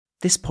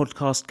This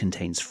podcast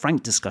contains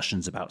frank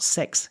discussions about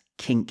sex,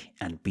 kink,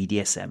 and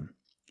BDSM.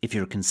 If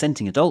you're a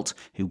consenting adult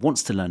who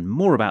wants to learn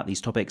more about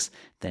these topics,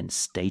 then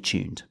stay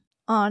tuned.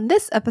 On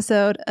this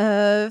episode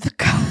of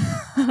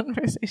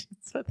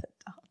Conversations with a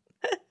Dom.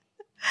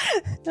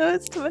 No,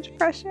 it's too much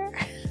pressure.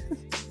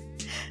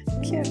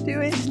 Can't do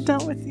it.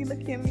 Not with you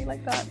looking at me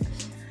like that.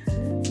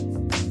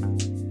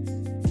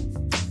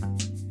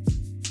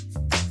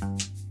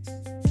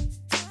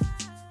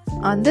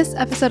 On this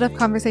episode of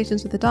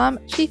Conversations with the Dom,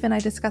 Chief and I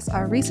discuss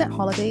our recent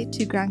holiday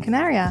to Gran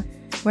Canaria,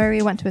 where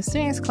we went to a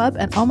swingers club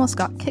and almost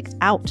got kicked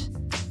out.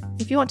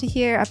 If you want to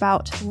hear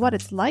about what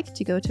it's like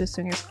to go to a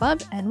swingers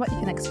club and what you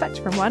can expect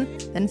from one,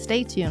 then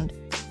stay tuned.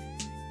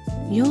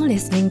 You're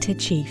listening to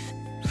Chief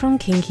from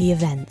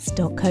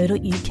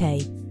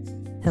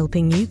kinkyevents.co.uk,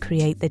 helping you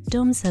create the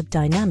dom-sub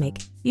dynamic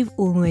you've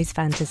always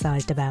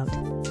fantasized about.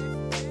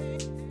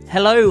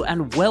 Hello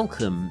and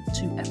welcome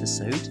to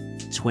episode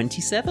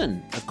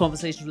 27 of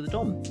Conversations with the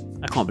Dom.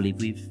 I can't believe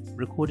we've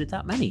recorded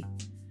that many.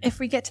 If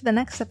we get to the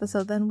next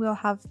episode, then we'll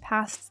have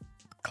passed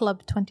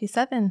Club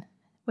 27,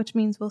 which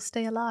means we'll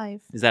stay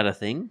alive. Is that a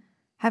thing?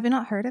 Have you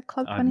not heard of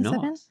Club 27?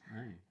 I've not. No.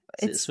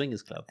 Is it a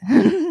swingers club?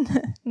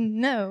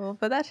 No,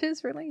 but that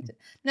is related.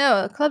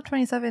 No, Club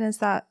 27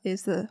 is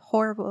a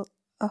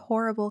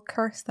horrible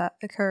curse that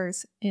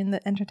occurs in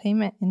the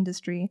entertainment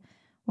industry,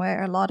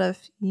 where a lot of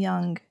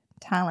young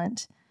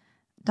talent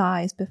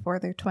dies before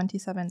their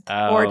 27th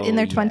or in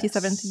their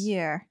 27th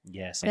year.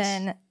 Yes.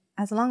 Then,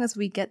 as long as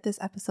we get this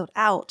episode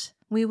out,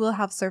 we will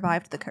have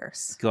survived the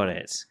curse. Got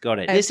it.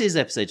 This is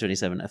episode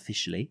 27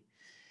 officially.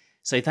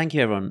 So thank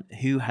you everyone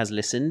who has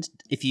listened.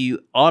 If you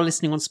are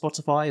listening on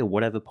Spotify or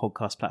whatever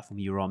podcast platform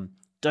you're on,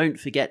 don't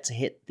forget to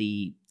hit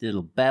the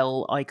little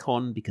bell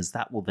icon, because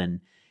that will then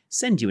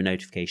send you a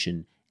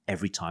notification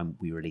every time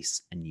we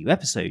release a new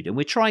episode. And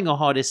we're trying our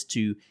hardest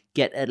to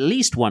get at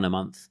least one a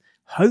month,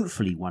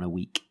 hopefully one a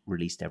week,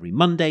 released every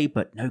Monday,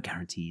 but no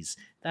guarantees.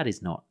 That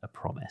is not a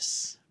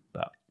promise,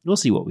 but we'll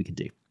see what we can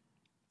do.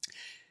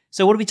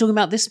 So what are we talking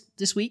about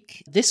this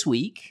week? This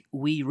week,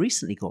 we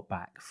recently got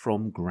back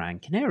from Gran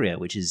Canaria,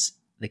 which is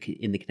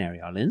in the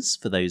Canary Islands,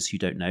 for those who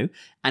don't know,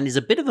 and is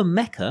a bit of a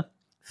mecca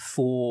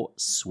for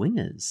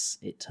swingers,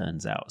 it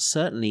turns out.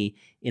 Certainly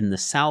in the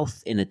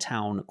south, in a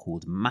town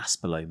called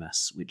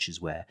Maspalomas, which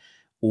is where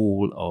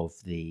all of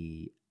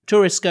the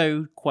tourists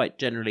go, quite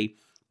generally,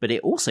 but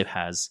it also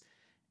has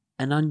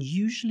an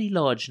unusually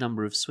large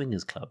number of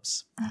swingers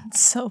clubs. It's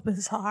so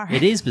bizarre.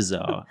 It is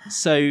bizarre.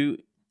 So,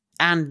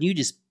 and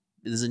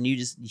there's a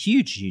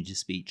huge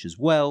nudist beach as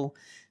well.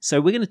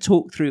 So we're going to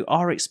talk through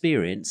our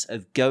experience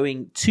of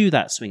going to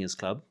that swingers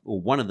club,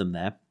 or one of them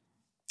there.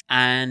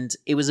 And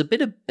it was a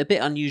bit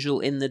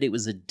unusual in that it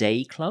was a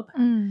day club.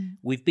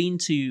 We've been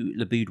to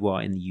Le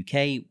Boudoir in the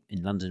UK,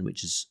 in London,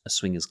 which is a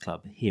swingers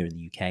club here in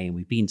the UK. And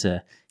we've been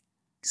to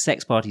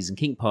sex parties and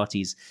kink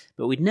parties,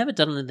 but we'd never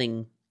done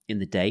anything in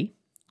the day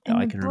that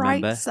I can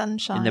remember.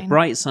 In the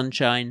bright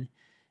sunshine.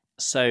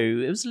 So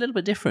it was a little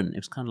bit different. It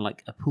was kind of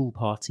like a pool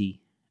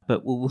party,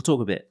 but we'll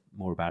talk a bit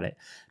more about it.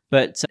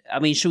 But I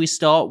mean, should we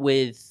start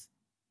with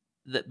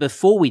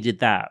before we did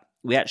that,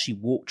 we actually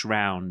walked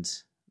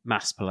around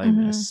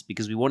Maspalomas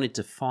because we wanted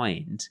to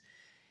find.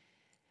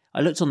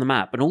 I looked on the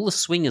map, and all the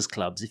swingers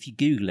clubs, if you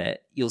Google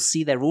it, you'll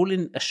see they're all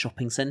in a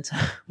shopping centre,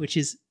 which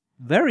is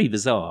very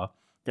bizarre.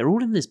 They're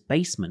all in this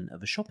basement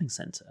of a shopping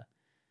centre.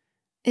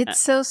 It's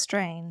so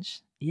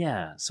strange.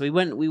 Yeah, so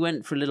we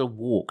went for a little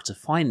walk to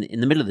find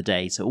in the middle of the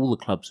day, so all the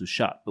clubs were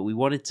shut, but we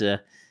wanted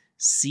to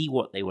see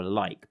what they were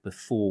like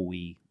before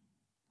we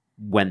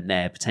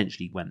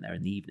potentially went there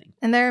in the evening.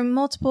 And there are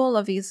multiple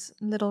of these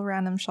little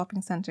random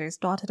shopping centres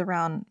dotted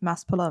around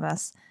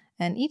Maspalomas,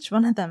 and each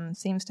one of them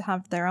seems to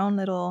have their own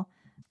little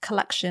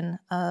collection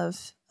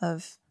of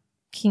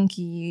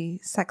kinky,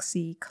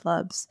 sexy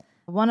clubs.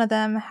 One of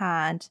them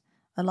had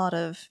a lot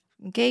of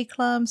gay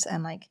clubs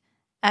and like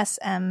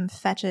SM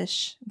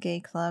fetish gay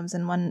clubs,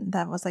 and one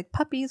that was like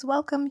puppies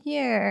welcome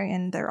here,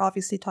 and they're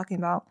obviously talking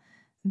about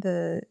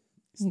it's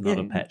not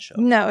a pet shop.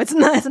 No, it's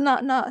not. It's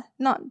not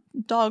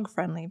dog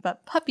friendly,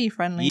 but puppy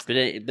friendly. So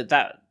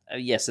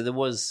there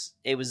was.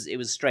 It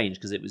was strange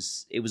because it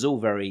was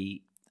all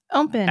very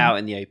open, out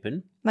in the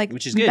open, like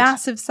which is good.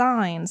 Massive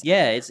signs.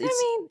 Yeah, it's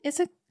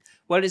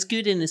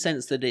good in the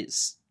sense that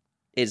it's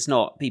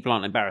not, people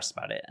aren't embarrassed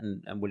about it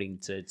and willing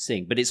to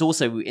sing, but it's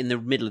also in the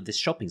middle of this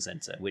shopping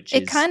centre, which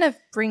it kind of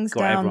brings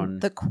down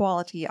the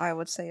quality, I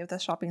would say, of the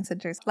shopping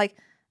centres. Like,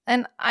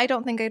 and I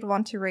don't think I'd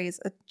want to raise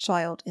a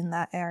child in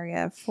that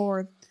area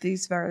for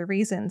these very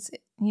reasons.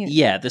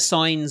 Yeah, the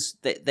signs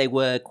they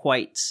were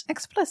quite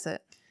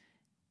explicit.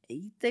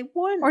 They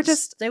weren't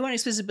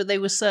explicit, but they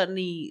were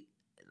certainly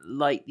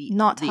like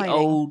the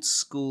old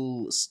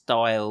school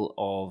style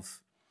of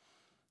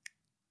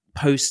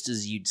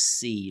posters you'd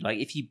see. Like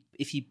if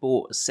you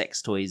bought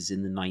sex toys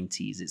in the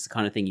 90s, it's the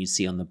kind of thing you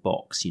see on the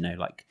box,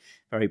 like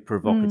very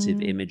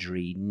provocative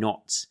imagery,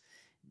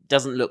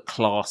 doesn't look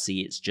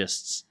classy. It's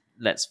just,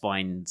 let's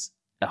find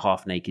a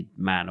half-naked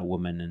man or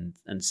woman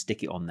and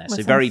stick it on there. With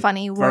so very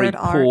funny very word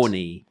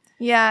porny.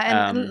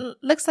 Yeah, and it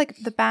looks like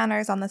the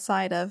banners on the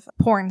side of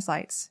porn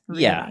sites.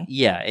 Really.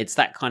 Yeah, it's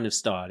that kind of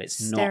style.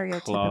 It's not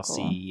Stereotypical.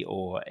 classy,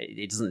 or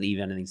it doesn't leave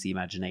anything to the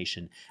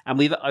imagination. And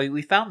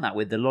we found that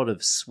with a lot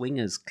of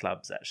swingers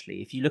clubs.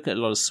 Actually, if you look at a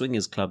lot of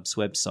swingers clubs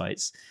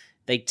websites,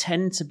 they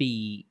tend to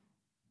be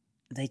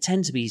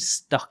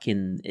stuck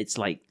in. It's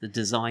like the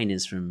design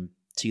is from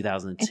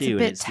 2002. It's a bit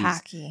and it's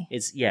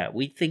tacky.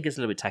 We think it's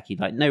a little bit tacky.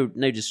 Like no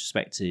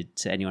disrespect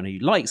to anyone who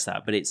likes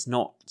that, but it's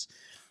not.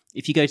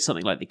 If you go to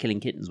something like the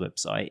Killing Kittens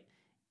website,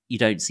 you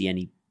don't see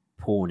any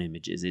porn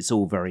images. It's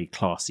all very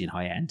classy and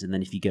high end. And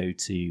then if you go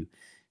to,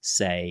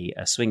 say,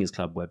 a swingers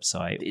club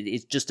website,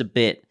 it's just a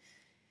bit.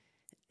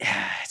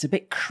 It's a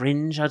bit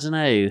cringe. I don't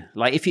know.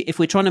 Like if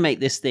we're trying to make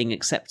this thing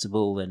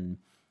acceptable and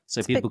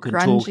so people can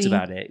talk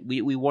about it,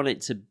 we want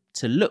it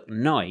to look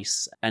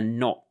nice and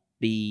not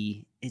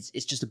be.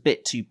 It's just a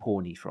bit too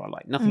porny for our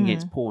like. Nothing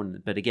against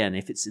porn, but again,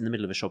 if it's in the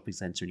middle of a shopping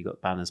centre and you've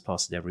got banners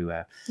plastered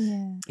everywhere,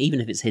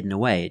 even if it's hidden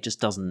away, it just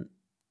doesn't.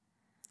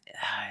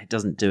 It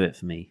doesn't do it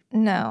for me.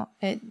 No,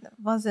 it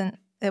wasn't.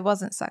 It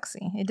wasn't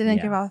sexy. It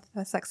didn't give off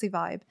a sexy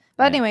vibe.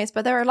 But anyways,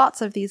 there are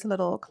lots of these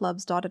little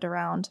clubs dotted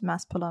around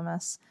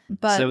Maspalomas.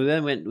 But so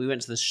we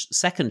went to the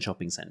second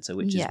shopping centre,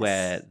 which is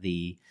where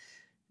the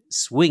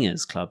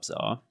swingers clubs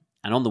are.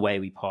 And on the way,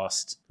 we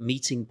passed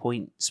Meeting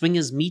Point.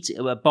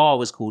 A bar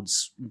was called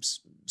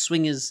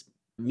Swingers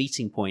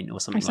Meeting Point or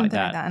something like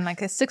that. And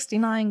like a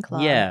 69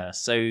 club. Yeah.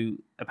 So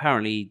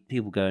apparently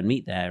people go and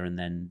meet there and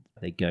then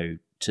they go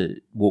to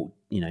walk,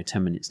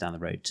 10 minutes down the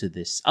road to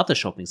this other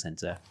shopping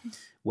centre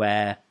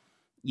where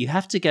you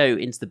have to go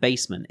into the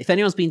basement. If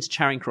anyone's been to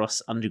Charing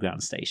Cross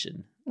Underground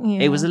Station,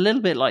 it was a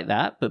little bit like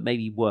that, but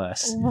maybe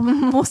worse.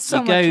 Much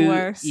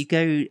worse. You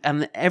go,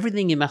 and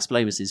everything in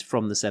Maspalomas is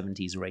from the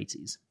 70s or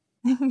 80s.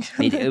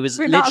 It was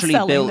We're literally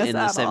not built selling in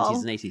the this at 70s all.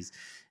 and 80s.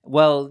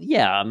 Well,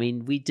 yeah, I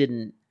mean, we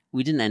didn't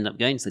end up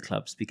going to the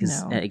clubs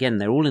because, again,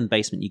 they're all in the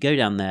basement. You go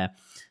down there,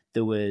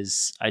 there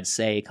was, I'd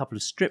say, a couple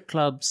of strip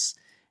clubs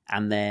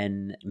and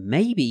then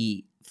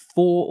maybe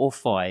 4 or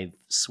 5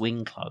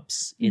 swing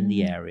clubs in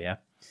the area.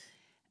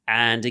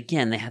 And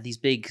again, they had these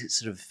big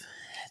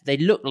they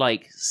look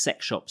like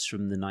sex shops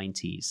from the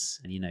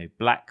 90s. And,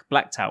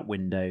 blacked out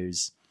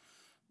windows,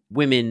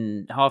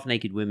 women,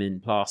 half-naked women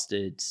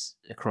plastered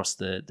across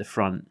the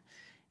front.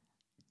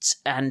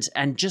 And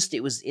just it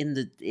was in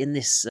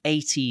this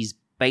 80s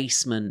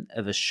basement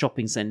of a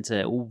shopping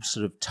centre, all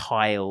sort of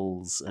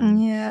tiles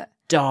and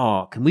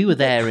dark. And we were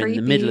there in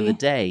the middle of the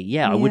day.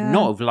 Yeah, I would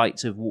not have liked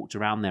to have walked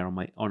around there on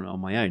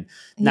my own.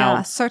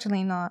 Now,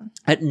 certainly not.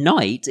 At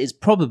night, it's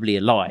probably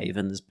alive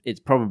and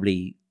it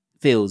probably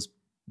feels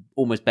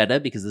almost better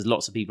because there's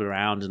lots of people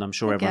around and I'm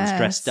sure everyone's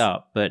dressed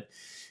up. But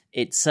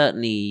it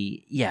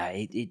certainly,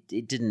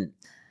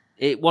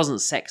 it wasn't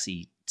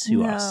sexy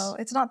to us. No,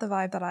 it's not the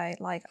vibe that I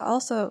like.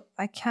 Also,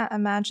 I can't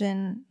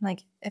imagine,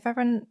 like, if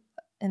everyone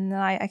in the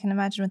night, I can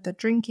imagine with the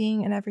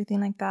drinking and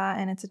everything like that,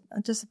 and it's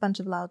just a bunch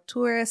of loud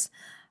tourists.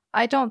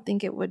 I don't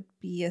think it would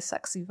be a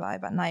sexy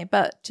vibe at night.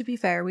 But to be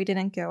fair, we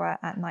didn't go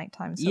at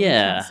nighttime, so we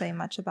can't say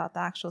much about the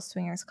actual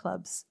swingers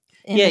clubs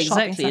in the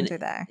shopping center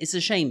there. It's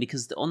a shame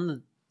because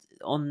on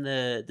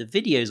the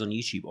videos on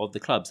YouTube of the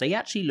clubs, they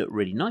actually look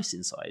really nice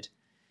inside.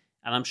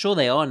 And I'm sure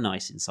they are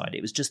nice inside.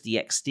 It was just the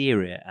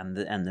exterior and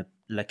the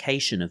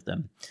location of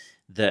them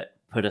that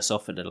put us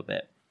off a little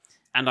bit.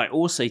 And I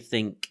also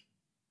think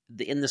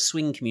that in the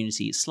swing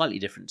community, it's slightly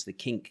different to the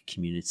kink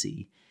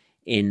community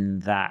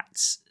in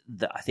that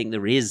I think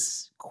there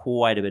is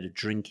quite a bit of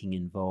drinking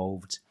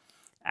involved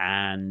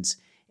and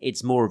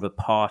it's more of a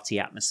party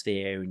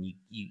atmosphere. And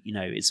you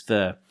know, it's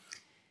for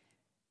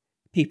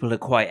people who are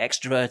quite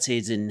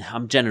extroverted, and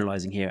I'm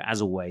generalizing here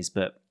as always,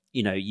 but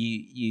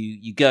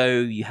you go,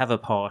 you have a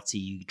party,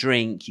 you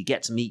drink, you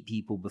get to meet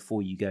people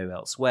before you go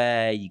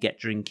elsewhere, you get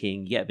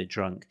drinking, you get a bit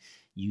drunk,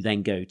 you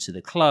then go to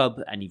the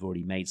club and you've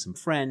already made some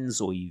friends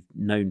or you've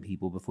known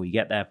people before you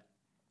get there,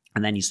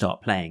 and then you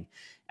start playing.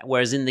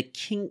 Whereas in the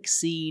kink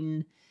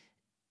scene,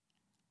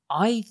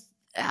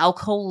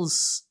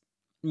 alcohol's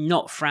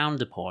not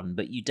frowned upon,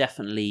 but you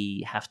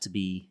definitely have to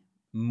be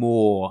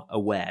more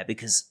aware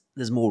because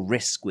there's more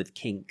risk with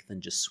kink than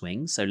just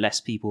swing, so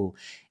less people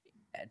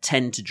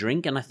tend to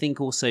drink. And I think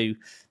also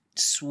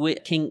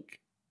kink,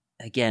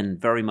 again,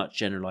 very much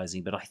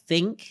generalizing, but I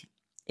think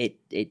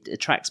it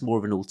attracts more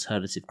of an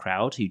alternative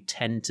crowd who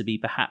tend to be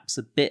perhaps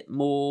a bit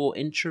more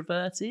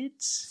introverted.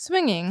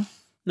 Swinging?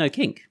 No,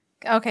 kink.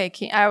 Okay,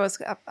 I was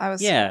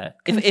yeah.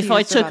 If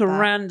I took a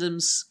random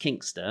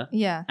kinkster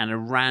and a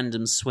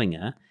random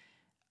swinger,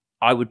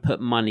 I would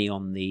put money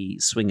on the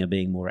swinger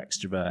being more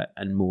extrovert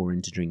and more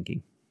into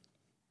drinking.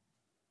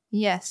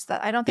 Yes,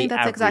 I don't think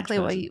that's exactly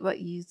what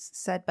you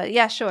said, but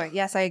yeah, sure.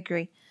 Yes, I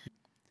agree.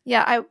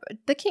 Yeah,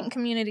 the kink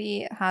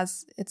community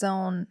has its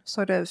own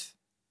sort of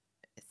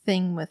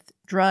thing with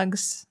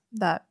drugs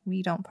that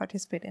we don't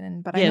participate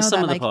in, but I know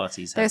some that of the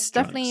parties there's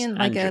definitely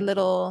like a drinking.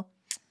 little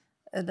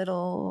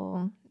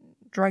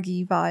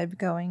druggy vibe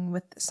going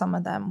with some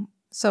of them.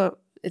 So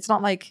it's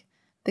not like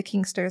the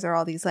kinksters are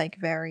all these like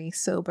very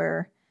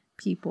sober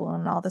people,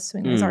 and all the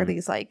swingers are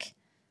these like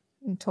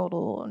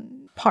total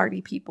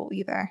party people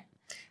either.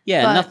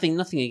 Yeah, But-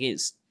 nothing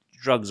against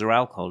drugs or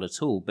alcohol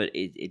at all, but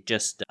it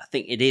just, I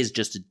think it is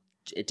just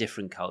a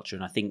different culture,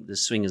 and I think the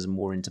swingers are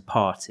more into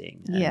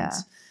partying.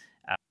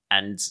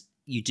 And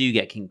you do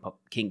get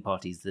kink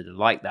parties that are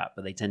like that,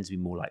 but they tend to be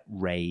more like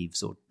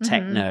raves or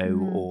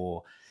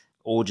techno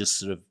or just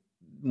sort of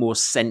more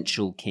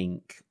sensual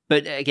kink.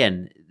 But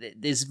again,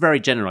 it's very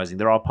generalizing.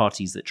 There are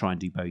parties that try and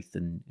do both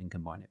and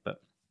combine it.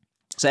 But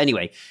so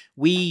anyway,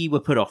 we were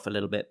put off a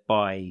little bit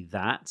by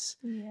that.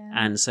 Yeah.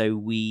 And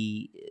so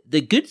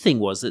the good thing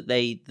was that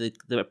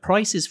the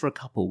prices for a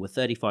couple were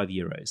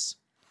 €35.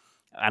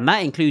 And that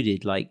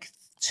included like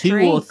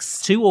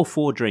two or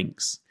four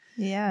drinks.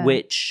 Yeah.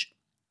 Which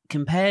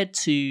compared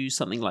to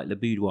something like Le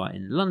Boudoir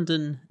in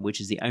London,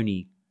 which is the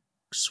only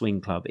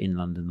swing club in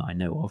London that I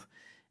know of,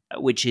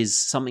 which is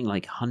something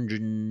like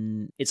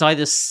 100. It's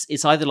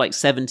either like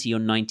 70 or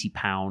 90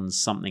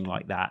 pounds, something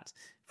like that,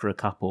 for a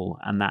couple,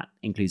 and that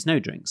includes no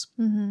drinks.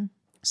 Mm-hmm.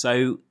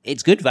 So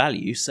it's good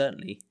value,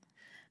 certainly.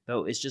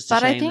 But it's just a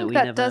shame I think that we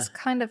that never. does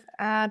kind of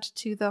add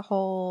to the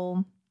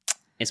whole.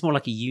 It's more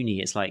like a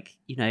uni. It's like,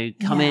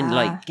 come in,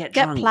 like get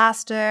drunk,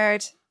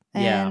 plastered,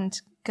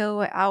 and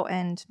go out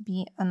and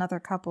meet another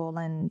couple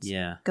and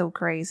go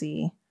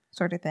crazy,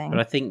 sort of thing. But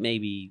I think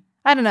maybe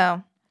I don't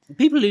know.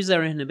 People lose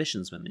their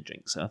inhibitions when they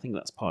drink, so I think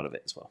that's part of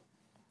it as well.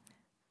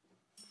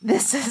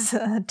 This is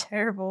a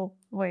terrible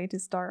way to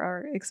start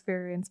our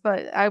experience,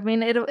 but I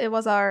mean, it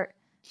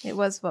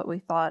was what we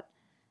thought.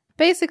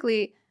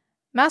 Basically,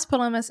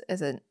 Maspalomas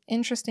is an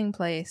interesting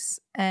place,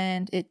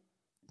 and it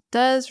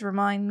does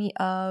remind me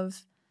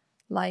of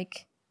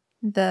like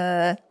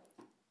the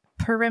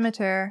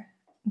perimeter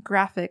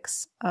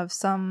graphics of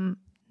some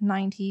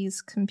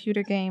 90s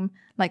computer game,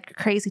 like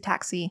Crazy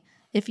Taxi.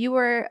 If you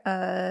were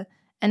a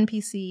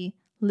NPC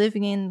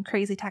living in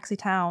Crazy Taxi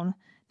Town,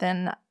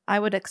 then I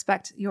would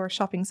expect your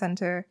shopping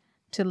center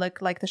to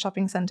look like the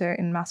shopping center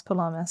in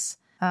Maspalomas,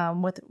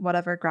 with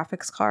whatever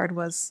graphics card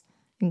was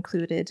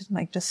included,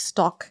 like just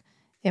stock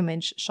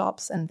image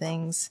shops and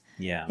things.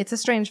 Yeah. It's a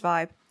strange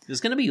vibe. There's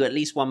going to be at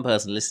least one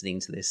person listening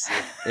to this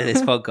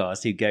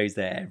podcast who goes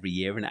there every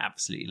year and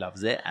absolutely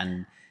loves it.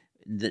 And,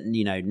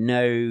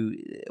 no,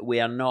 we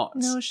are not...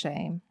 No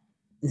shame.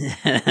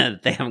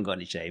 They haven't got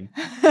any shame.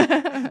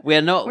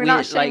 We're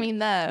not shaming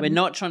them. We're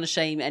not trying to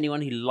shame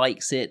anyone who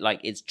likes it.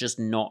 Like, it's just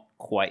not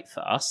quite for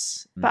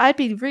us. But I'd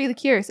be really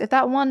curious if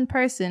that one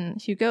person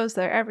who goes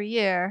there every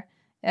year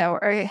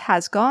or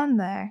has gone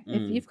there,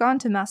 if you've gone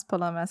to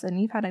Maspalomas and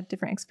you've had a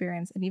different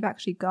experience and you've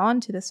actually gone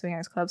to the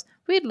swingers clubs,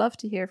 we'd love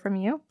to hear from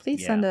you.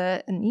 Please send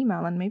an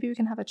email and maybe we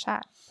can have a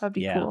chat. That'd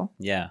be cool.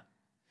 Yeah.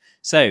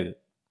 So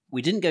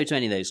we didn't go to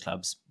any of those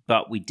clubs,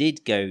 but we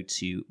did go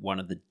to one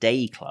of the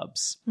day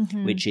clubs,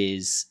 which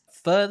is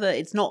further.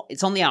 It's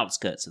on the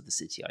outskirts of the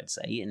city, I'd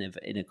say, in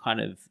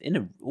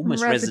a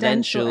almost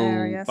residential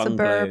area,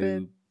 bungalow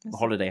suburban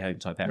holiday home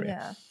type area.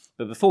 Yeah.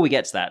 But before we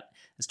get to that,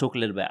 let's talk a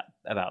little bit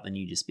about the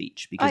nudist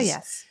beach,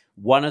 because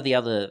one of the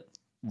other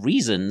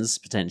reasons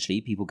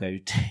potentially people go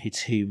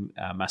to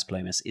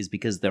Maspalomas is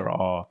because there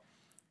are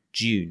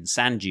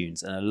sand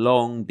dunes, and a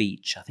long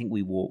beach. I think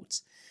we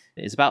walked.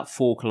 It's about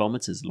 4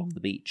 kilometers along the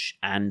beach,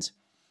 and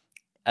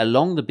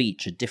along the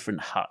beach are different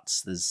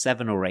huts. There's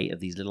 7 or 8 of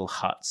these little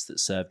huts that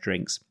serve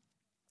drinks,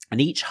 and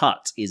each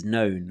hut is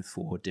known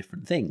for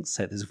different things.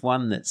 So there's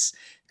one that's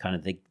kind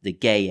of the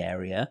gay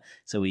area.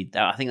 So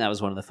I think that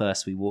was one of the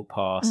first we walked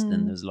past,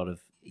 and there's a lot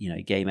of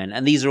gay men,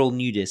 and these are all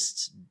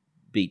nudist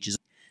beaches.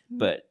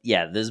 But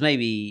yeah, there's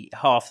maybe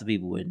half the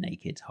people were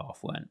naked, half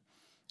weren't.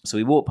 So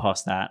we walked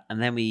past that,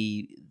 and then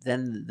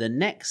the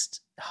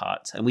next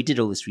hut, and we did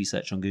all this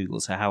research on Google,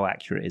 so how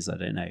accurate it is, I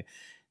don't know.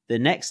 The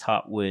next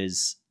hut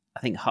was, I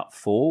think hut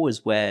 4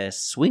 was where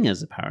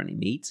swingers apparently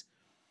meet,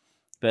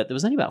 but there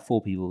was only about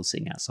 4 people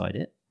sitting outside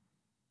it.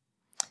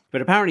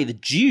 But apparently the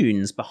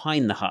dunes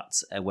behind the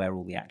huts are where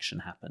all the action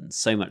happens,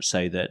 so much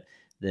so that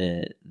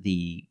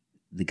the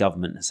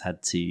government has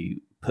had to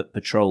put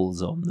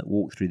patrols on that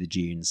walk through the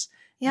dunes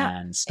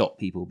and stop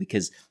people,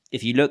 because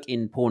if you look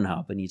in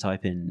Pornhub and you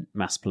type in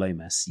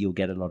Maspalomas, you'll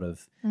get a lot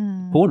of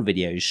porn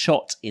videos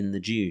shot in the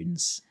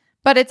dunes.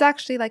 But it's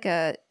actually like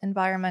a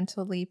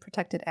environmentally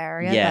protected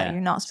area that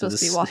you're not supposed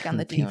to be walking on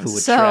the dunes.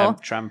 People were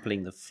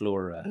trampling the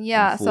flora.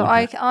 Yeah, so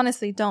I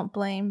honestly don't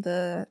blame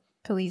the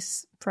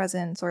police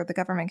presence or the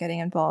government getting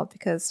involved,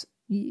 because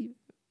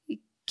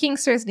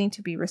kinksters need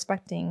to be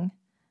respecting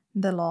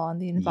the law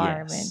and the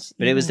environment. Yes.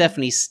 But it was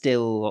definitely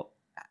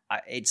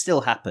it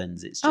still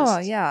happens. It's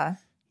just...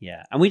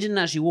 Yeah, and we didn't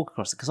actually walk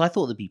across it because I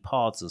thought there'd be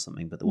paths or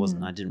something, but there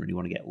wasn't. I didn't really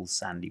want to get all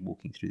sandy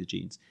walking through the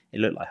dunes. It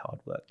looked like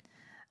hard work.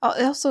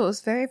 Also, it was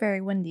very, very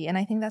windy, and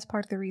I think that's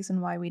part of the reason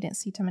why we didn't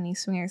see too many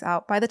swingers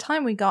out. By the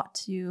time we got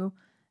to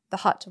the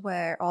hut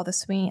where all the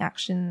swinging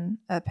action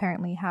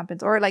apparently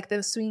happens, or like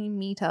the swinging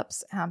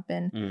meetups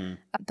happen,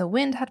 the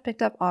wind had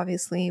picked up,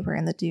 obviously. We're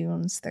in the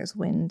dunes. There's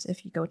wind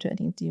if you go to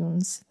any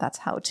dunes. That's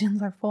how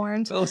dunes are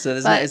formed. Also,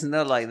 isn't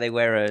there like they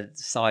wear a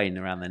sign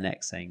around their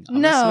neck saying,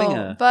 I'm a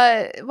swinger?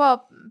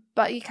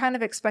 But you kind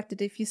of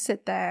expected if you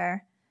sit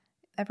there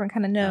everyone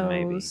kind of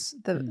knows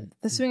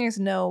the swingers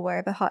know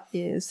where the hut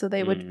is, so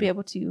they would be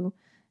able to,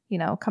 you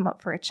know, come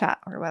up for a chat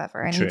or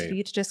whatever, and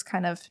you to just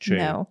kind of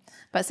know.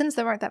 But since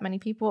there weren't that many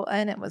people,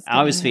 and it was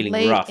I was feeling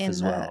late rough in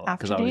as the well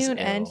because I was afternoon,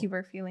 ill. and you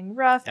were feeling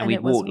rough, and we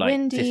it was walked like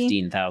windy,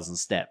 15,000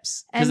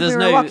 steps and there's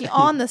we were walking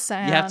on the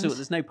sand. You have to.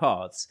 There's no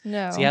paths,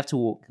 no, so you have to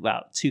walk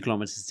about 2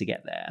 kilometers to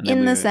get there. And in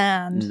then the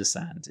sand.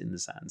 In the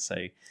sand. So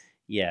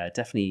yeah,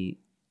 definitely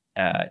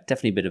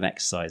a bit of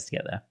exercise to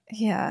get there.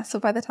 Yeah. So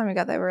by the time we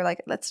got there, we were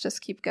like, let's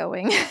just keep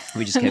going.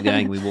 We just kept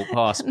going. We walked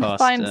past.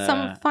 find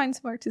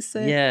somewhere to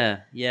sit.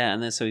 Yeah.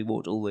 And then so we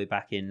walked all the way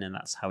back in, and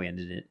that's how we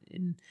ended it.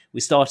 We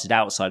started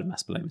outside of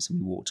Maspalomas, and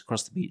we walked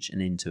across the beach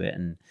and into it.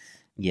 And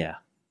yeah.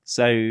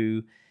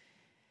 So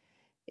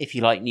if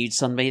you like nude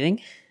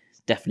sunbathing,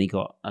 definitely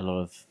got a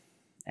lot of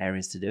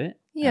areas to do it.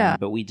 Yeah.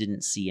 But we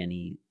didn't see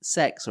any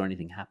sex or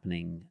anything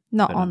happening.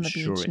 Not but on I'm the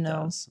sure beach, it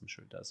no. does. I'm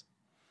sure it does.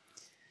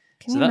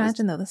 Can you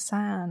imagine though, the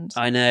sand?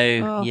 I know.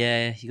 Oh.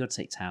 Yeah, you got to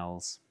take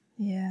towels.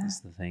 Yeah. That's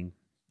the thing.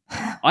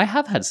 I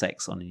have had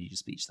sex on a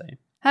nudist beach though.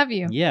 Have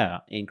you? Yeah,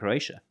 in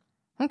Croatia.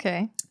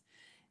 Okay.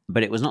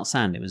 But it was not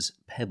sand, it was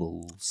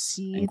pebbles.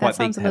 See, and that quite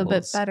sounds a big little bit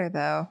pebbles. better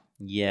though.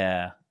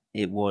 Yeah,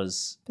 it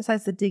was.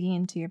 Besides the digging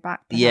into your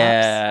back, perhaps.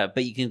 Yeah,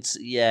 but you can.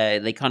 Yeah,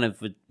 they kind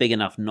of were big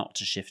enough not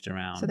to shift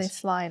around. So they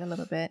slide a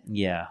little bit.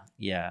 Yeah.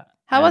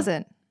 How was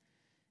it?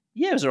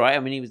 Yeah, it was alright. I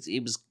mean,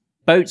 it was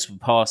boats were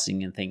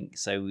passing and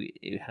things, so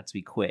it had to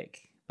be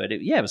quick. But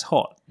it was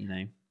hot, you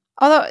know.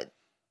 Although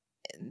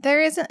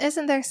there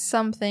isn't there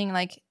something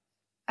like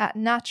at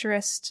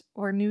naturist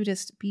or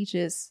nudist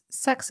beaches,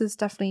 sex is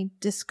definitely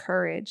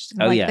discouraged.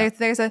 Oh, like, yeah.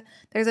 There's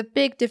a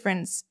big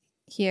difference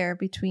here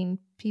between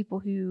people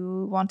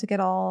who want to get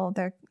all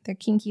their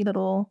kinky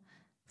little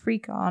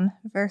freak on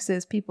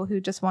versus people who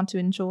just want to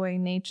enjoy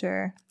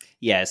nature.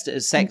 Yes,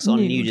 sex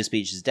on Nude. nudist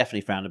beaches is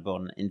definitely frowned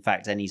upon. In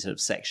fact, any sort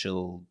of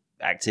sexual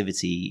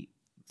activity,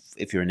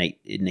 if you're a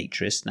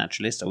naturist,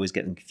 I always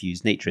get them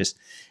confused, naturist,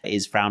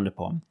 is frowned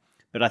upon.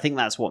 But I think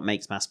that's what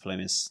makes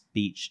Maspalomas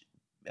Beach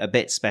a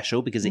bit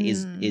special, because it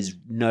is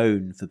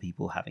known for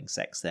people having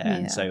sex there. Yeah.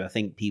 And so I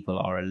think people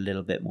are a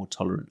little bit more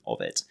tolerant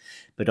of it.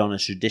 But on a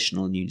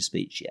traditional nudist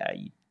beach,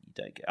 you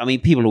don't go. I mean,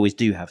 people always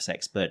do have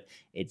sex, but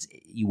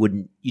you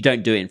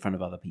don't do it in front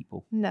of other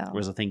people. No.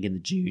 Whereas I think in the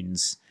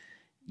dunes,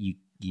 you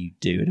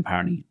do, and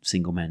apparently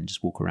single men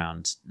just walk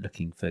around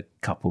looking for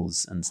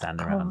couples and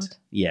stand around.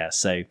 Yeah,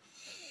 so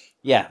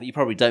yeah, you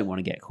probably don't want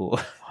to get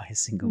caught by a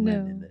single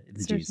man in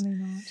the dunes.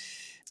 Certainly not.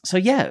 So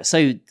yeah,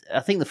 so I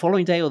think the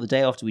following day or the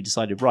day after, we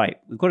decided, right,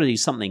 we've got to do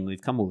something. We've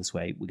come all this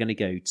way. We're going to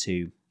go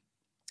to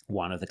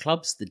one of the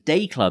clubs, the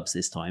day clubs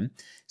this time.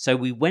 So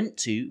we went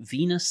to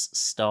Venus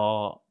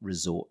Star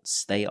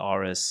Resorts. They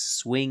are a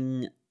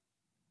swing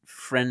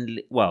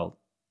friendly. Well,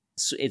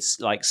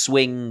 it's like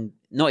swing,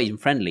 not even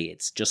friendly.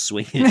 It's just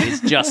swing. It's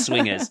just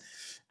swingers,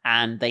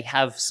 and they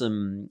have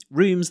some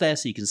rooms there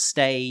so you can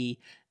stay.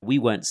 We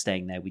weren't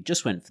staying there. We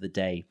just went for the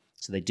day.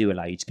 So they do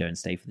allow you to go and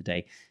stay for the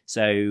day.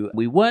 So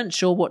we weren't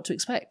sure what to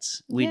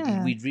expect.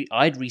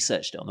 I'd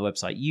researched it on the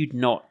website. You'd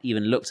not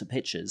even looked at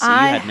pictures, so you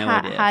had no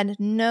idea. I had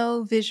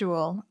no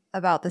visual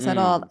about this at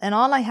all. And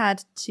all I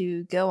had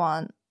to go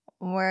on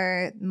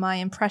were my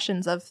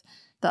impressions of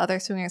the other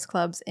swingers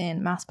clubs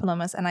in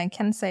Maspalomas. And I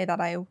can say that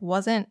I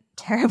wasn't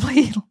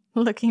terribly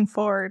looking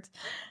forward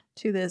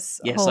to this.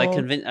 Yes,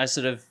 I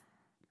sort of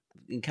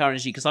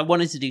encouraged you because I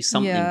wanted to do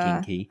something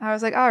kinky. I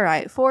was like, all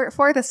right,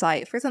 for the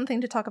site, for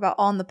something to talk about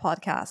on the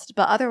podcast,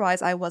 but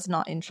otherwise I was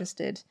not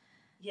interested.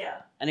 Yeah,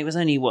 and it was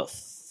only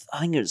I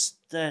think it was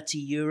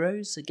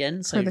 €30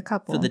 again, so for the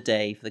couple, for the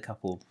day for the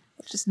couple,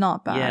 which is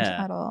not bad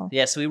at all.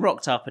 Yeah, so we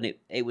rocked up and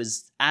it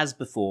was as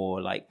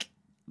before, like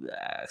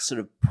sort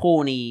of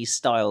porny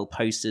style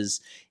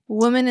posters.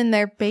 Women in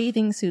their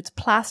bathing suits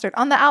plastered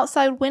on the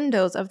outside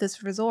windows of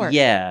this resort.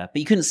 Yeah, but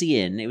you couldn't see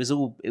in. It was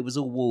all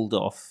walled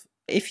off.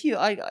 If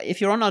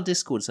you're on our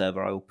Discord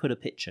server, I will put a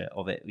picture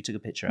of it. We took a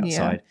picture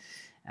outside,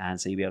 and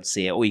so you'll be able to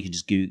see it, or you can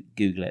just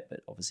Google it. But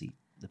obviously,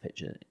 the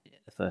picture,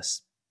 the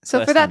first.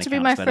 So for that to be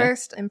my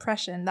first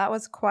impression, that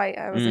was quite.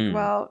 I was like,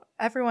 well,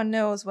 everyone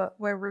knows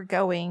where we're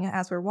going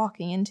as we're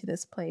walking into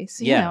this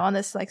place. You know, on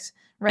this like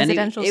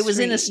residential. It was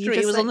street. in a street.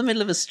 It was on the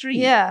middle of a street.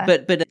 Yeah,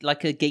 but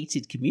like a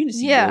gated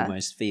community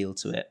almost feel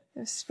to it.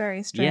 It was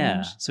very strange.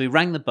 Yeah. So we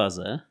rang the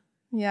buzzer.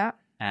 Yeah.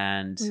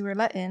 And we were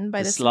let in by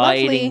the this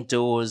sliding lovely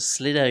doors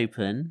slid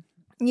open.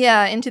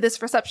 Yeah, into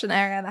this reception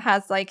area that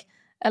has like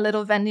a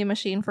little vending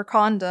machine for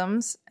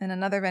condoms and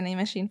another vending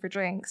machine for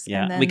drinks.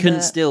 Yeah, and then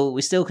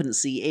we still couldn't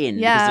see in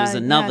because there was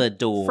another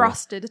door,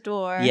 frosted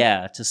door.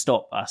 Yeah, to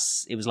stop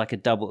us. It was like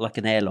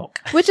an airlock.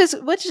 which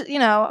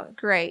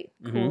great,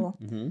 cool.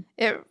 Mm-hmm.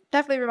 It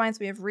definitely reminds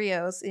me of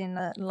Rio's in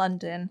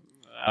London.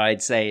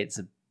 I'd say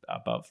it's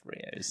above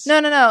Rio's.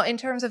 No. In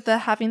terms of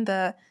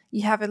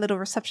you have a little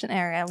reception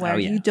area where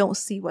you don't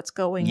see what's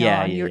going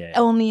on. You're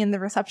only in the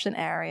reception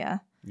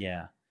area.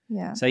 Yeah.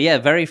 Yeah. So yeah,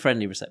 very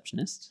friendly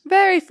receptionist.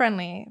 Very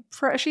friendly.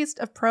 She's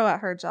a pro at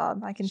her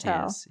job, I can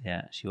tell. Is.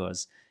 Yeah, she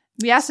was.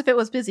 We asked if it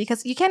was busy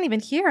because you can't even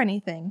hear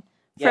anything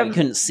Yeah, we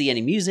couldn't see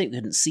any music. We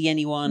couldn't see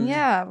anyone.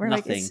 Yeah, we're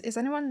nothing. like, is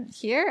anyone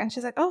here? And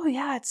she's like, oh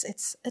yeah,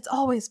 it's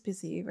always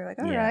busy. We're like,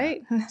 all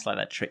right. It's like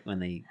that trick when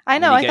they. I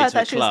know. when I you go thought to a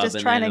that she was club just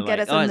and trying they're to get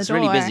like, us in the it's door.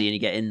 really busy, and you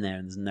get in there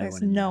and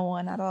there's no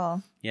one at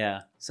all.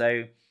 Yeah.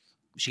 So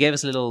she gave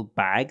us a little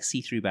bag,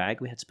 see-through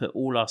bag. We had to put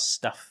all our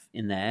stuff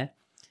in there.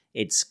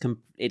 It's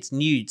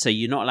nude, so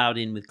you're not allowed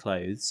in with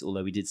clothes.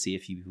 Although we did see a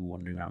few people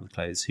wandering around with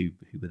clothes who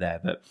were there.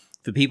 But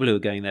for people who were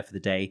going there for the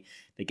day,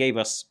 they gave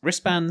us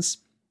wristbands.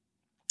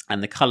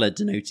 And the colour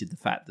denoted the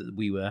fact that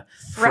we were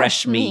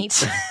fresh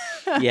meat.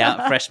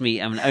 Yeah, fresh meat.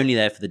 And only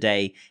there for the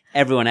day.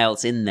 Everyone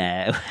else in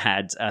there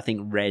had, I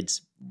think, red.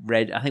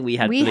 I think we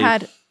had blue. We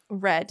had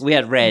red. We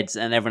had red,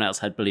 and everyone else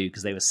had blue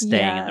because they were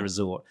staying at the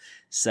resort.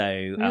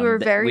 So we were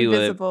very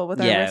visible with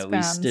our wristbands. Yeah,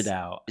 we stood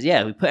out.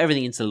 Yeah, we put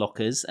everything into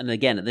lockers. And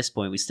again, at this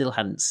point, we still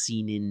hadn't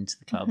seen into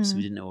the club, so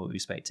we didn't know what we were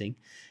expecting.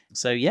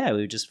 So yeah, we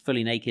were just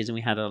fully naked, and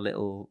we had our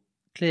little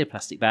clear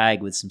plastic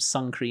bag with some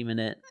sun cream in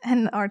it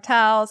and our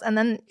towels. And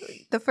then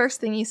the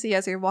first thing you see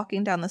as you're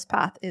walking down this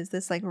path is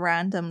this like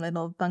random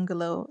little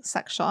bungalow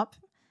sex shop.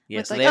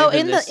 Yeah, so like,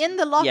 in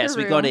the locker room. Yes,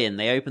 we got in.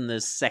 They opened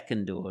the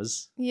second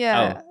doors.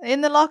 Yeah,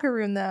 in the locker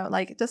room though,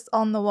 like just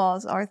on the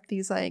walls are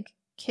these like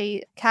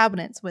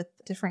cabinets with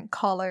different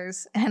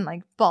collars and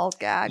like ball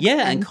gags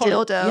and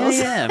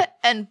dildos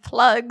and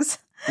plugs.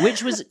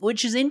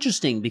 Which is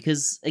interesting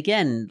because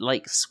again,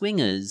 like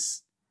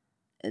swingers,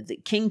 the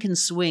kink and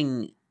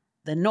swing,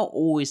 they're not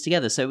always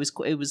together. So I was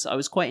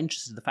quite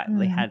interested in the fact that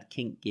they had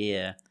kink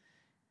gear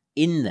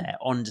in there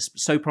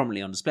so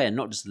prominently on display, and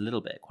not just a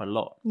little bit, quite a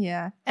lot.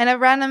 Yeah, and a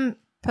random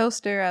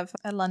poster of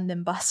a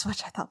London bus,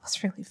 which I thought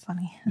was really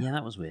funny. Yeah,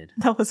 that was weird.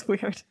 That was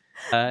weird.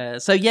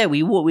 So yeah,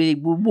 we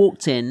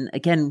walked in.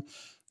 Again,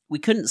 we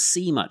couldn't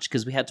see much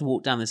because we had to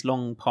walk down this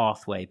long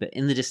pathway, but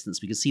in the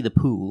distance we could see the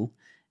pool,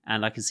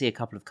 and I could see a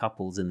couple of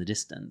couples in the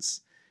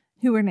distance.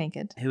 Who were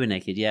naked,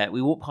 yeah.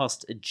 We walked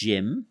past a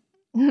gym.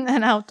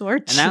 An outdoor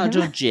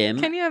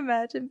gym. Can you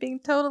imagine being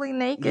totally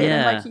naked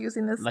and like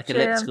using this like gym?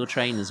 elliptical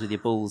trainers with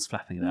your balls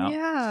flapping about?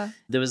 Yeah.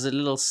 There was a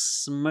little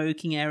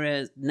smoking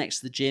area next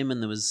to the gym,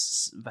 and there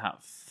was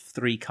about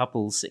 3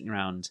 couples sitting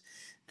around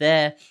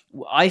there.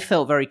 I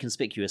felt very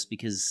conspicuous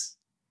because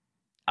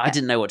I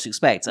didn't know what to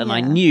expect, and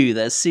I knew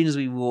that as soon as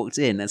we walked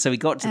in, and so we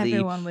got to the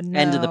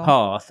end of the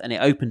path, and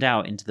it opened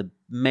out into the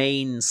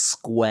main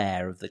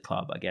square of the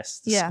club, I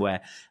guess. The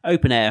square,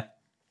 open air.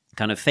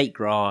 Kind of fake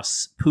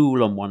grass,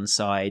 pool on one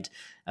side,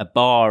 a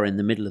bar in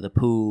the middle of the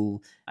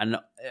pool, and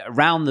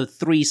around the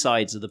 3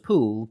 sides of the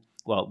pool,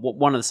 well,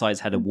 one of the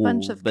sides had a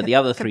wall, but the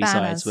other 3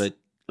 sides were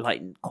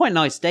like quite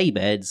nice day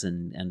beds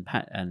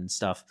and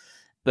stuff.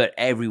 But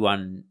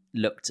everyone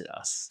looked at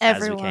us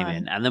as we came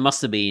in, and there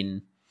must have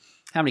been,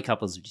 how many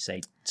couples would you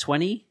say?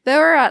 20? There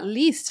were at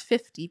least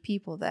 50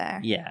 people there.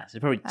 Yeah, so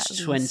probably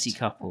 20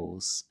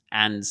 couples.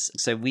 And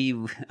so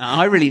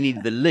I really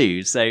needed the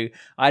loo. So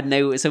I'd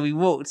know. So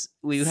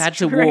we had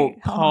to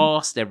walk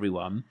past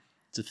everyone,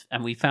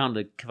 and we found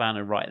a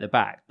cabana right at the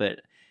back. But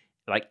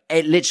like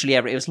it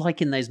was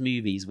like in those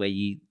movies where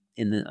you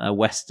in a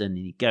western,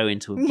 you go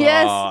into a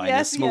bar in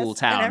a small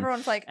town, and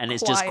everyone's like, and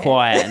it's just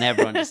quiet, and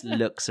everyone just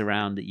looks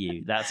around at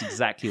you. That's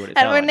exactly what it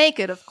felt. And we're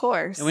naked, of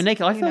course. And we're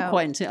naked. I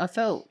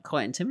felt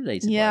quite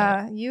intimidated.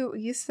 Yeah, by it.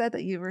 you said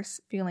that you were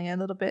feeling a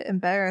little bit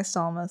embarrassed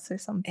almost or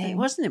something. It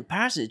wasn't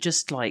embarrassing. It's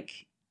just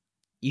like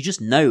you just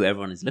know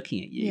everyone is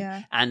looking at you.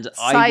 Yeah, and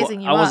I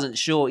wasn't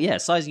sure. Yeah,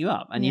 sizing you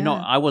up, and you're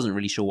not. I wasn't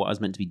really sure what I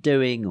was meant to be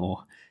doing,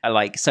 or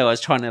so I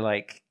was trying to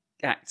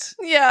act.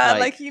 Yeah,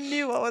 like you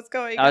knew what was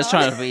going on. I was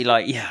trying to be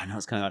like, I know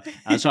what's going on.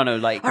 I was trying to all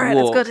right,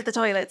 let's go to the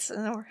toilets.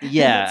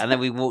 Yeah, and then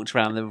we walked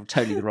around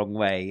totally the wrong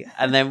way.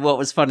 And then what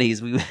was funny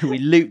is we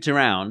looped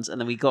around,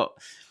 and then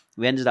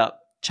we ended up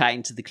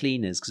chatting to the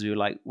cleaners because we were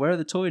like, where are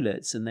the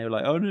toilets? And they were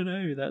like, oh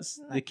no, that's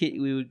the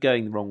kid. We were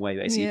going the wrong way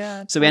basically.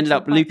 Yeah, so we ended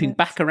up looping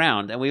back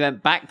around, and we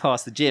went back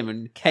past the gym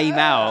and came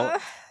out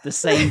the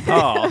same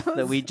path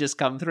that we'd just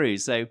come through.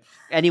 So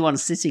anyone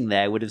sitting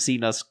there would have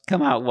seen us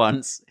come out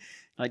once,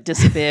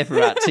 disappear for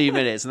about 2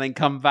 minutes, and then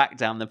come back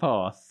down the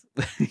path.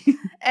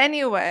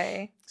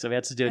 Anyway. So we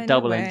had to do a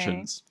double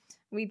entrance.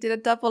 We did a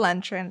double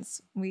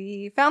entrance.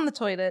 We found the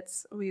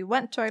toilets. We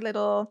went to our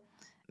little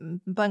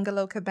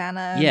bungalow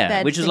cabana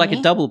bed which was thingy, like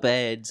a double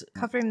bed.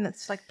 Covered in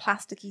this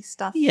plasticky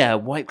stuff. Yeah,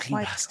 white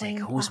clean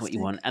plastic. Always what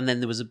you want. And then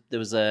there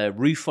was a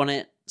roof on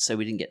it, so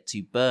we didn't get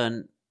too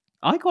burnt.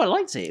 I quite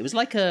liked it. It was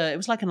like an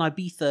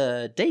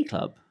Ibiza day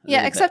club.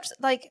 Yeah, except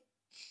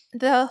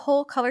the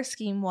whole color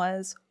scheme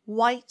was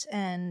white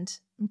and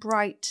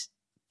bright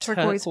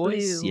turquoise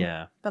blue.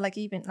 Yeah. But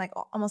even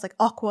almost like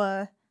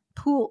aqua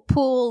pool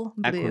blue.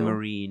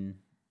 Aquamarine.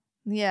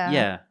 Yeah.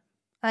 Yeah.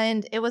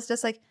 And it was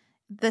just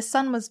the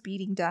sun was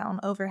beating down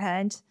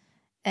overhead,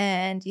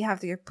 and you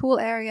have your pool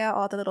area,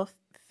 all the little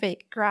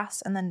fake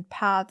grass, and then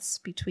paths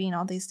between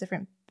all these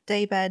different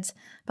day beds.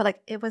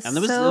 But it was, and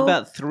there was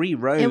about 3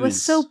 rows. It was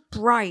so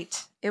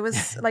bright. It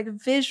was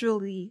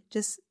visually,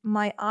 just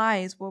my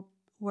eyes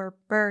were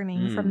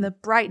burning from the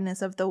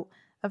brightness of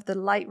the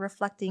light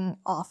reflecting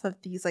off of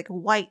these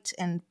white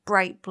and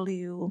bright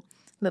blue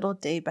little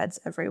day beds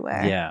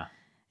everywhere. Yeah.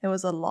 It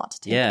was a lot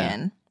to take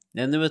in.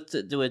 And there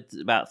were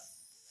about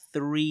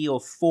 3 or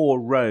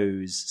 4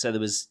 rows. So there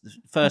was the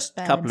first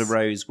couple of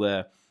rows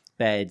were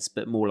beds,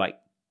 but more like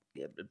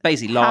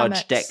basically large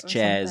Hammocks deck or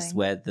chairs something.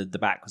 where the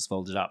back was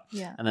folded up.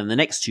 Yeah. And then the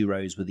next 2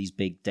 rows were these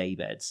big day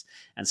beds.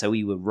 And so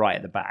we were right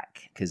at the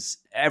back because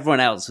everyone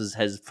else was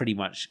pretty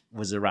much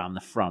around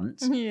the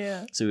front.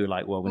 Yeah. So we were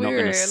like, well, we're not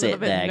going to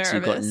sit there because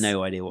we've got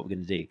no idea what we're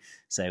going to do.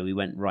 So we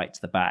went right to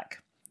the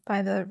back.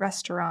 By the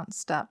restaurant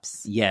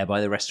steps. Yeah,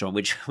 by the restaurant,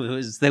 which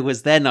was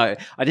then I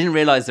didn't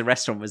realize the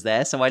restaurant was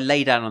there, so I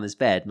lay down on this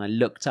bed and I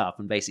looked up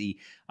and basically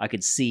I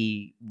could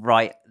see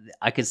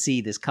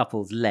this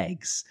couple's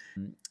legs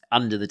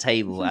under the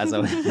table as I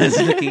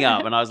was looking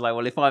up, and I was like,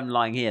 well, if I'm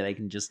lying here,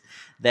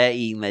 they're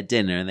eating their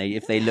dinner, and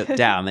if they look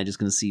down, they're just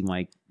going to see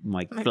my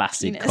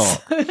flaccid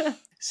cock.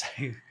 So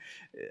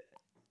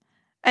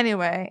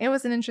anyway, it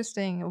was an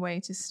interesting way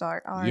to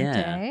start our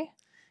day.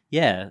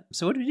 Yeah.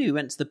 So what did we do? We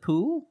went to the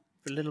pool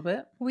for a little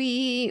bit.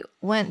 We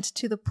went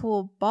to the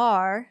pool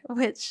bar,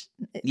 which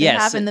they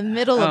have in the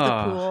middle of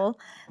the pool.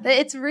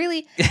 It's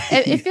really,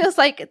 it feels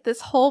like this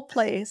whole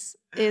place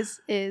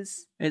is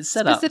it's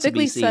set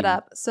specifically up set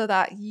up so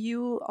that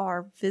you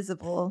are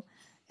visible.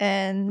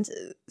 And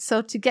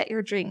so to get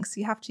your drinks,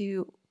 you have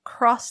to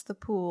cross the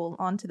pool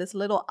onto this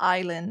little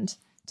island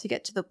to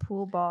get to the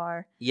pool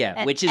bar. Yeah,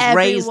 and which is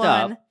raised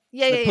up.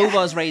 The pool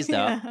bar's raised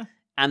Yeah. up.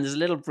 And there's a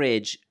little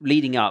bridge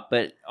leading up,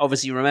 but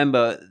obviously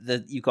remember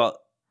that you've got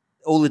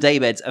all the day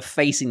beds are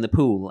facing the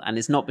pool and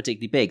it's not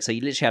particularly big. So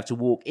you literally have to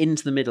walk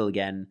into the middle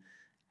again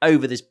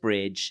over this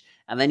bridge,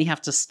 and then you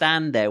have to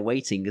stand there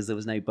waiting because there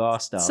was no bar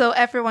staff. So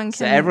everyone's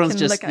just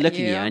look at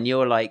looking at you, and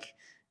you're like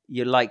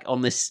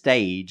on this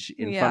stage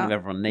in front of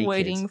everyone naked,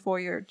 waiting for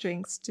your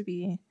drinks to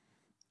be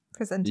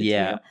presented to you.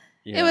 Yeah.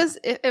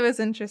 It was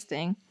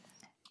interesting.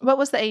 What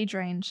was the age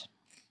range?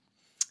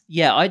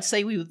 Yeah, I'd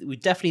say we were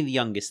definitely the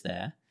youngest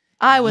there.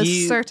 I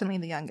was certainly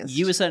the youngest.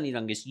 You were certainly the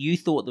youngest. You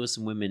thought there were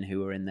some women who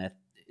were in their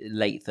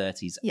late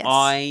 30s. Yes.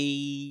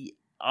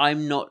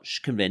 I'm not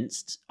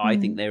convinced. I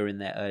think they were in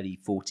their early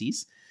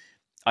 40s.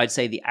 I'd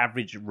say the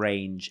average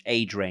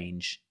age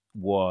range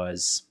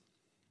was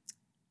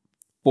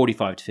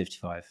 45 to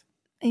 55.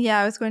 Yeah,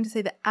 I was going to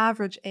say the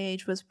average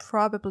age was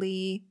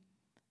probably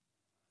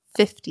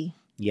 50.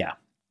 Yeah.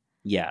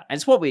 Yeah. And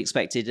it's what we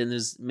expected. And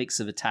there's a mix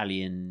of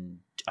Italian.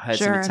 I heard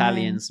German. some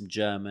Italian, some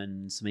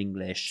German, some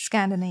English.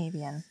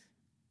 Scandinavian.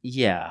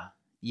 Yeah.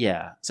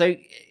 Yeah. So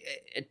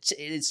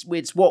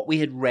it's what we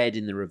had read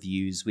in the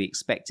reviews. We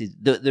expected.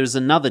 There's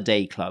another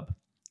day club,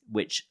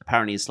 which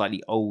apparently is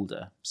slightly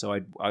older. So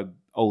I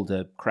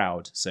older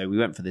crowd. So we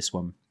went for this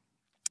one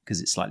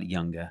because it's slightly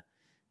younger.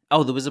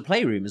 Oh, there was a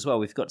playroom as well.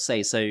 We forgot to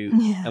say. So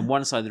on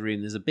one side of the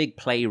room, there's a big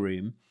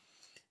playroom,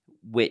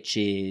 which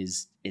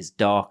is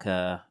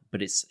darker,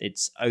 but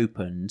it's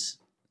opened.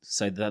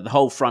 So the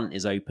whole front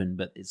is open,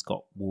 but it's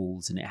got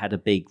walls, and it had a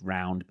big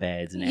round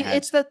bed. And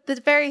it's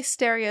the very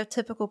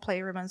stereotypical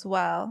playroom as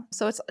well.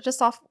 So it's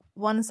just off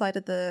one side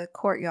of the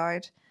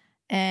courtyard,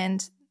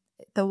 and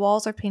the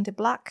walls are painted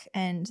black,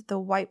 and the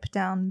wipe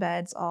down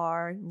beds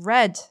are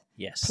red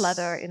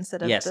pleather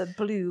instead of the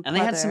blue pleather. And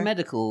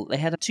they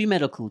had 2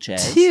 medical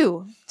chairs.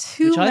 Two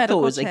which I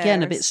thought was, chairs.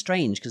 again, a bit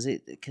strange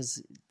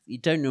because you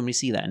don't normally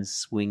see that in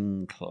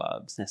swing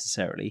clubs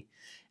necessarily.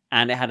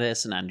 And it had a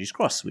St Andrew's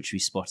cross, which we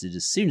spotted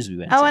as soon as we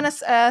went. Oh, and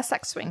a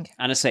sex swing.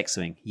 And a sex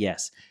swing,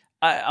 yes.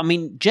 I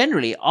mean,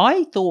 generally,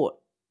 I thought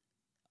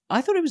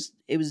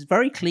it was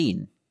very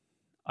clean.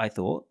 I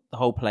thought the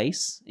whole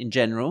place in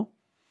general.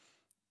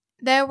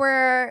 There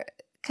were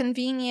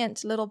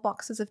convenient little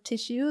boxes of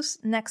tissues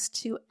next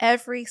to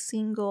every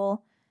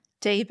single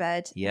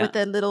daybed with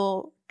a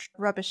little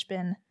rubbish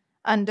bin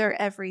under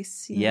every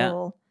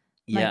single.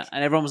 Yeah,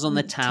 and everyone was on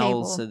their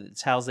towels. table. So the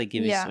towels they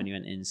give us when you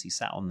went in, so you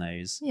sat on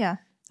those. Yeah.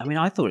 I mean,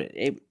 I thought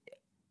it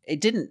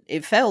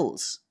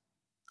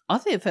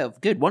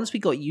felt good. Once we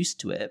got used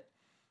to it,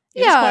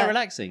 it was quite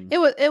relaxing.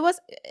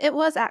 It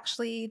was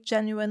actually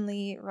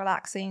genuinely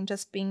relaxing,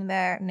 just being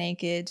there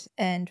naked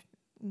and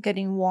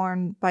getting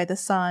warmed by the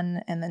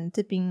sun and then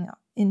dipping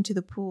into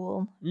the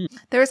pool.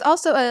 There is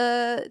also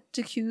a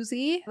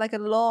jacuzzi, like a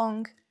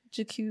long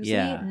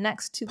jacuzzi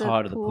next to the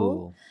part pool. Of the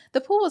pool.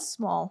 The pool was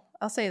small.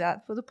 I'll say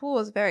that. But the pool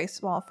was very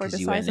small for the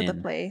size of the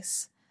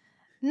place.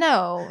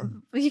 No,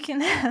 you can.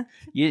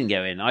 You didn't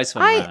go in. I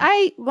swam around.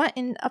 I went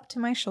in up to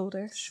my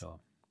shoulders. Sure.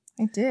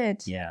 I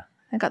did. Yeah.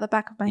 I got the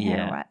back of my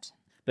hair wet.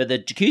 But the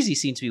jacuzzi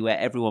seemed to be where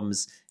everyone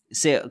was.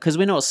 Because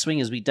we're not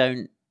swingers, we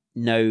don't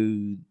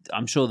know.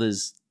 I'm sure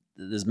there's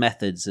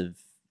methods of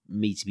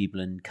meeting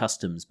people and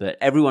customs, but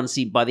everyone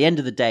seemed, by the end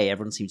of the day,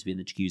 everyone seemed to be in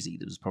the jacuzzi.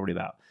 There was probably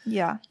about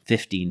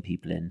 15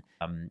 people in.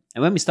 And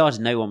when we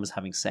started, no one was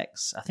having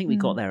sex. I think we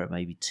got there at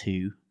maybe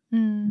 2,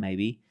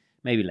 maybe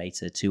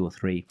later, 2 or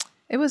 3.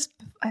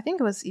 I think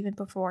it was even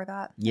before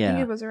that. Yeah. I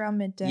think it was around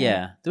midday.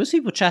 Yeah. There was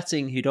people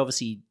chatting who'd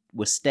obviously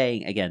were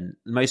staying, again,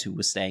 most people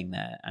were staying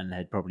there and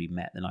had probably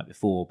met the night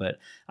before. But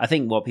I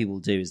think what people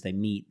do is they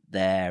meet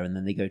there and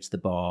then they go to the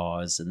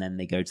bars and then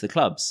they go to the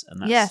clubs.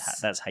 And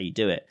that's how you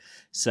do it.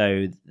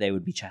 So they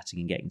would be chatting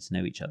and getting to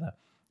know each other.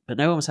 But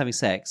no one was having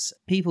sex.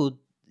 People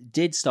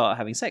did start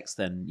having sex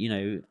then,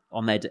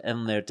 on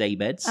their day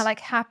beds. At like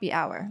happy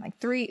hour, like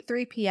 3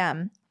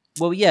 p.m.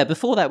 Well, yeah,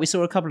 before that we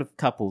saw a couple of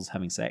couples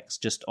having sex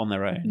just on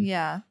their own.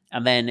 Yeah.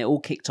 And then it all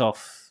kicked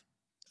off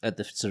at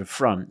the sort of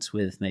front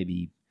with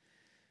maybe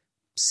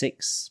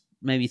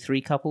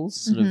 3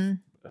 couples sort of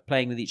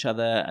playing with each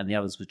other, and the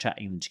others were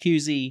chatting in the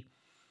jacuzzi.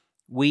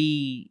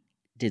 We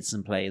did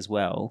some play as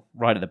well,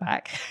 right at the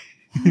back.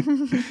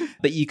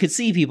 But you could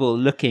see people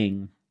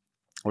looking.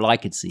 Well, I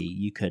could see.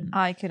 You couldn't.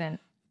 I couldn't.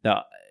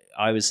 But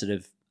I was sort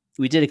of...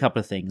 We did a couple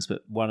of things,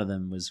 but one of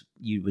them was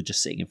you were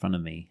just sitting in front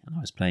of me and I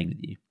was playing with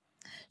you.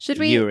 Should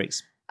we...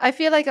 I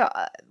feel like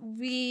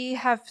we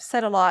have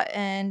said a lot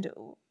and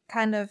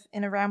kind of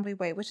in a rambly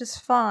way, which is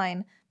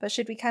fine. But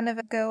should we kind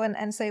of go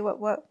and say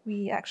what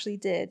we actually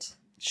did?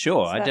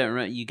 Sure. I don't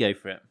remember. You go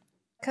for it.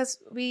 Because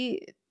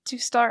to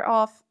start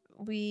off,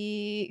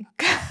 we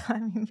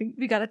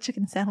got a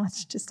chicken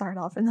sandwich to start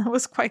off, and that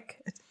was quite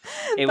good.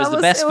 It was the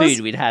best food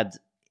we'd had.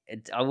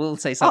 I will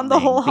say something. On the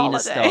whole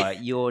Venus holiday. Star,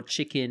 your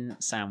chicken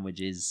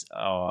sandwiches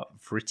are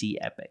pretty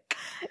epic.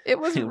 It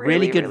was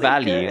really good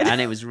value, good.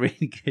 and it was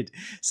really good.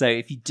 So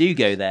if you do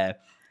go there,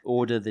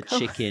 order the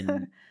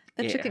chicken.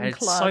 The chicken had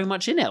club. So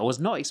much in it. I was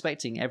not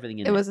expecting everything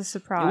in it. It was a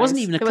surprise. It wasn't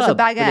even a club. It was a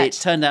baguette. But it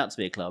turned out to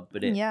be a club.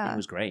 But it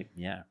was great.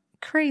 Yeah.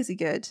 Crazy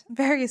good.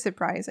 Very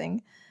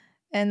surprising.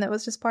 And that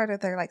was just part of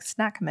their like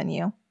snack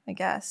menu, I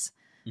guess.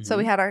 Mm-hmm. So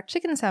we had our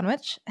chicken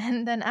sandwich,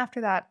 and then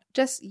after that,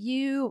 just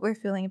you were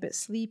feeling a bit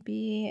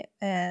sleepy,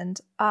 and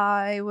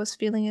I was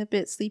feeling a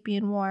bit sleepy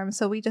and warm.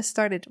 So we just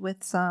started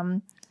with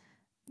some,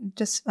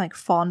 just like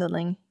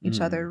fondling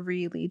each other,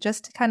 really,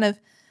 just to kind of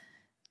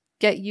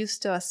get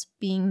used to us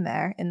being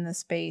there in the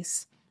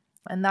space.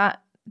 And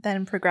that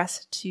then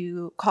progressed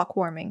to cock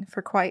warming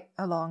for quite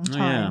a long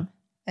time.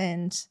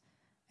 And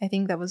I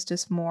think that was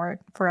just more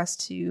for us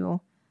to,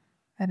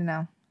 I don't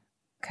know,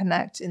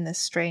 connect in this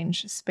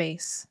strange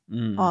space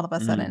all of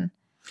a sudden.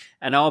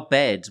 And our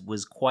bed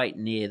was quite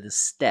near the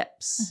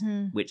steps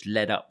which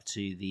led up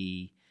to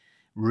the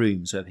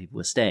rooms where people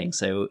were staying.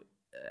 So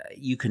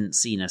you couldn't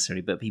see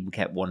necessarily, but people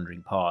kept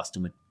wandering past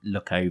and would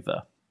look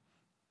over.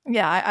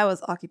 Yeah, I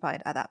was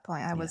occupied at that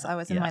point. I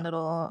was in my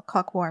little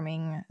cock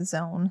warming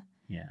zone.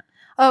 Yeah.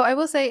 Oh, I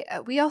will say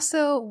we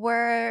also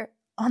were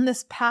on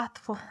this path.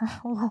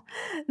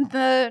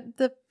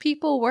 The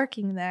people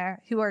working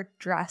there who are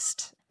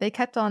dressed, they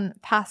kept on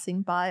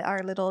passing by our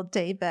little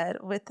day bed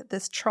with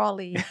this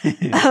trolley.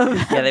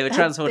 They were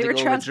transporting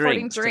all the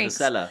drinks to the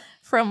cellar.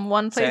 From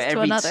one place to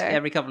another.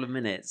 Every couple of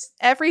minutes.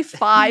 Every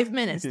 5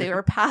 minutes they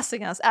were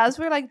passing us as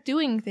we're like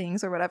doing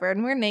things or whatever,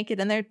 and we're naked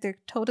and they're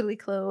totally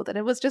clothed, and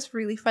it was just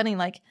really funny.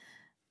 Like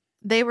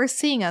they were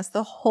seeing us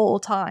the whole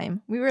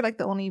time. We were like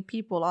the only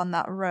people on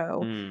that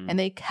row, and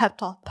they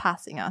kept on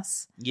passing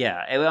us.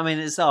 Yeah, I mean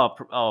it's our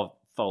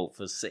fault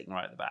for sitting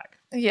right at the back.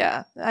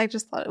 Yeah, I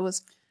just thought it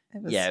was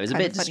it was a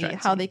bit funny distracting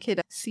how they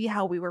could see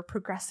how we were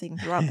progressing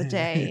throughout the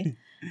day.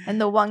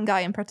 And the one guy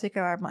in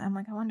particular, I'm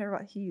like, I wonder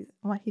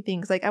what he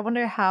thinks. Like, I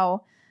wonder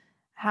how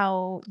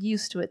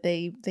used to it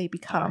they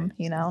become.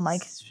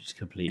 Like it's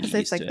completely used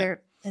it's like to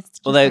it. It's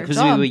just although because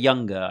we were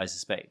younger, I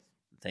suspect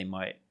they're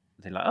like,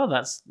 oh,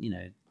 that's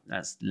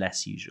that's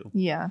less usual.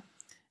 Yeah.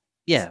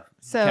 Yeah.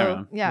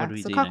 So what do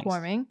we so do cock next?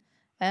 warming,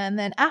 and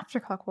then after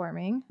cock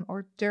warming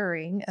or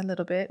during a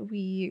little bit,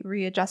 we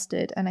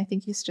readjusted, and I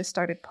think you just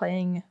started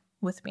playing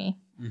with me.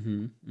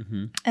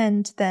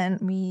 And then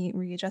we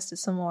readjusted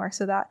some more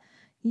so that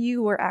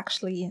you were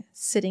actually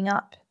sitting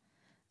up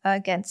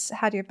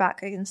had your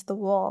back against the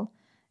wall,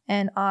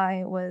 and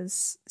I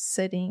was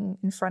sitting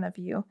in front of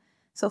you,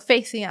 so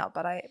facing out.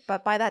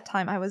 But by that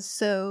time I was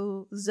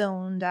so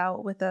zoned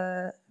out with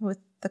the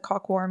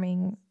cock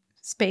warming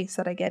space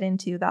that I get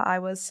into that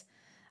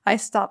I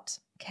stopped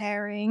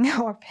caring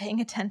or paying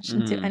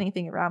attention to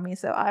anything around me.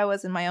 So I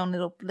was in my own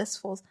little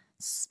blissful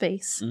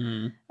space,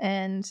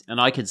 and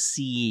I could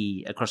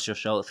see across your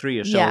shoulder, through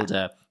your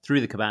shoulder,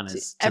 through the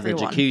cabanas to the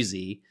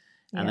jacuzzi,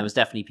 and there was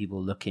definitely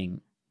people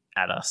looking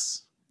at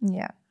us.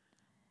 Yeah.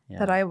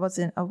 That I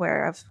wasn't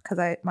aware of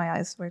because my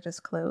eyes were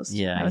just closed.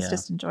 I was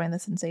just enjoying the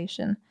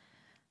sensation.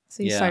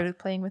 So you started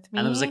playing with me,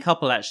 and there was a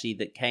couple actually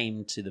that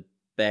came to the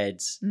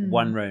bed,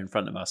 one row in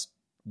front of us,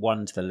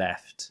 one to the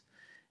left,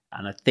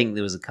 and I think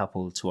there was a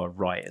couple to our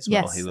right as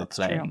well who were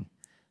playing. True.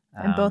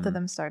 And both of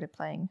them started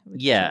playing.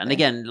 And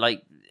again,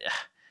 like,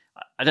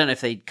 I don't know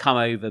if they'd come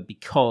over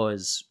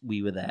because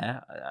we were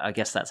there. I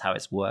guess that's how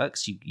it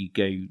works. You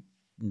go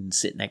and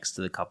sit next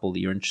to the couple that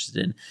you're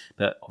interested in,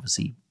 but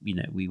obviously, we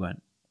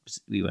weren't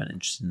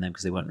interested in them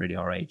because they weren't really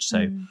our age.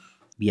 So,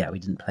 we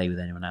didn't play with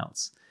anyone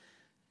else.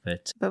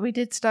 But we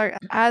did start,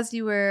 as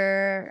you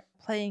were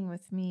playing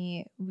with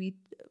me, we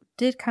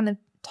did kind of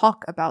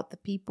talk about the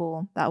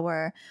people that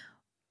were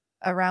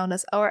around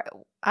us. Or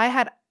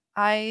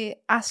I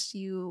asked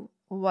you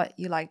what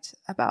you liked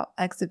about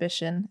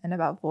exhibition and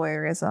about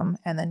voyeurism,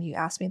 and then you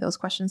asked me those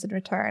questions in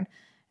return.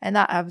 And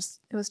it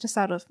was just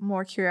out of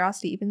more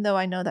curiosity, even though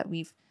I know that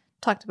we've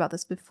talked about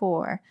this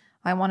before.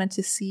 I wanted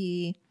to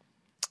see,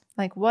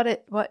 like,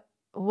 what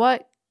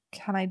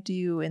can I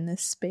do in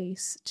this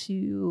space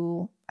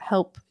to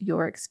help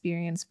your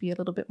experience be a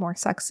little bit more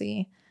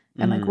sexy,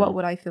 and like what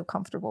would I feel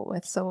comfortable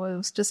with. So it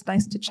was just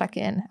nice to check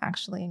in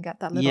actually and get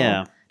that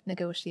little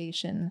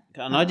negotiation.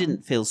 And I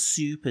didn't feel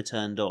super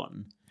turned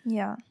on.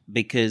 Yeah,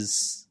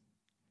 because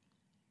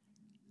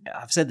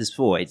I've said this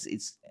before.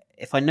 It's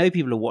if I know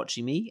people are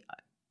watching me,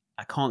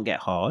 I can't get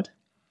hard.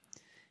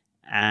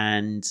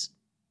 And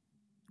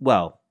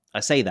well, I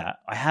say that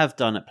I have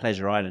done at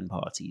Pleasure Island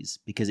parties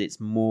because it's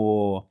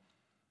more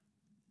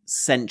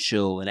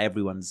sensual and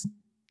everyone.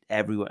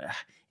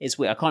 It's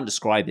weird. I can't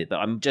describe it, but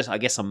I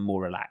guess I'm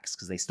more relaxed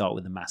because they start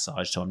with a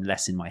massage, so I'm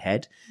less in my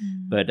head.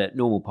 But at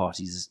normal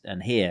parties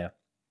and here,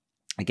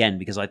 again,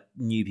 because I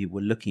knew people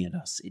were looking at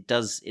us,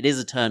 it is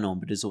a turn on,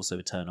 but it's also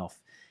a turn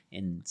off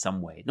in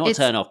some way. Not a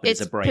turn off, but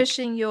it's a break. It's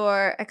pushing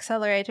your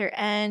accelerator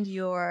and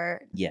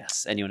your...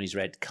 Yes, anyone who's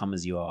read Come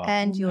As You Are.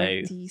 And your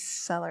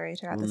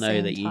decelerator at the same time.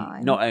 Know that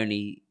you not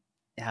only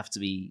have to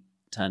be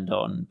turned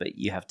on, but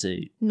you have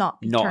to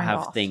not have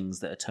off. Things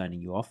that are turning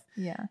you off.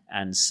 Yeah.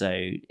 And so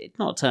it's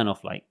not a turn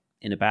off like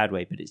in a bad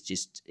way, but it's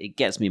just, it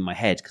gets me in my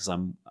head because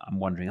I'm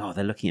wondering, oh,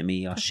 they're looking at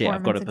me. Oh shit,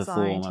 I've got to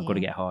perform. I've got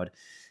to get hard.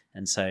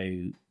 And so,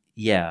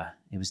 yeah,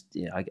 it was,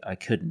 I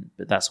couldn't,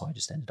 but that's why I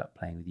just ended up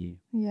playing with you.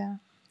 Yeah.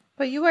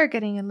 But you were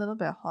getting a little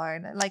bit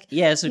hard. Like,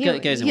 yeah, so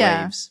it goes in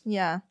waves.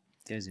 Yeah.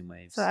 It goes in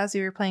waves. So as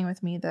you were playing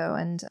with me though,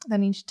 and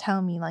then you should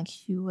tell me like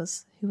who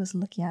was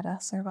looking at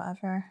us or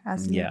whatever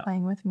as you were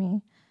playing with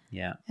me.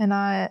 Yeah.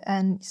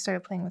 And you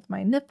started playing with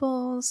my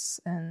nipples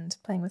and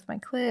playing with my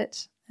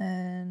clit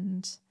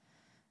and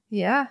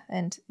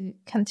you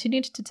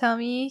continued to tell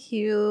me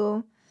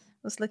who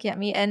was looking at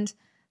me. And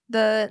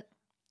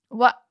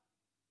what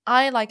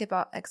I like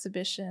about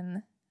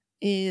exhibition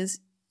is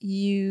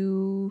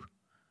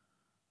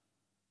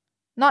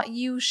not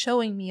you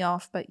showing me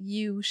off, but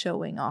you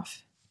showing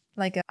off.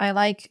 Like, I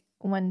like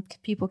when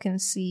people can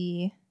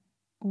see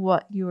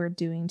what you're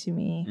doing to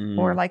me,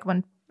 or like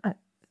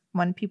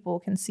when people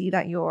can see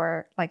that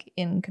you're like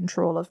in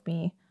control of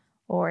me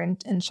or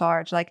in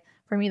charge. Like,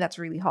 for me, that's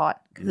really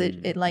hot because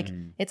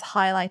it's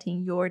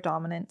highlighting your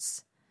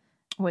dominance,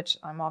 which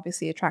I'm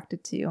obviously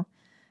attracted to.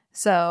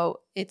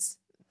 So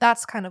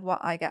that's kind of what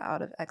I get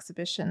out of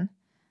exhibitionism.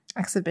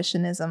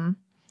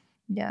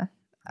 Yeah.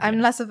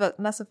 I'm less of a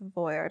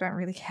voyeur. I don't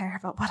really care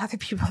about what other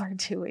people are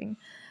doing.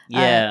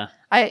 Yeah.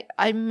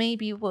 I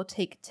maybe will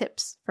take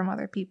tips from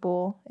other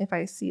people if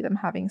I see them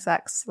having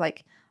sex.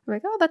 Like,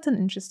 oh, that's an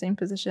interesting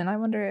position. I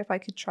wonder if I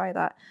could try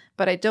that.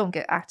 But I don't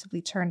get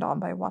actively turned on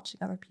by watching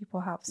other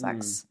people have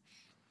sex.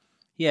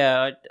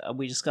 Yeah,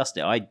 we discussed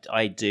it.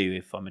 I do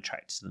if I'm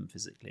attracted to them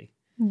physically.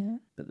 Yeah.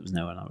 But there was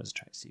no one I was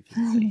attracted to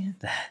physically.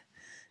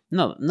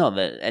 Not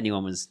that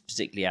anyone was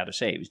particularly out of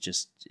shape. It was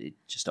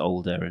just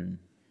older and,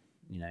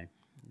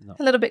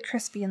 a little bit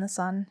crispy in the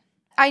sun.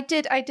 I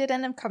did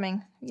end up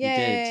coming.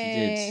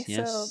 Yay! You did.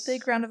 Yes. So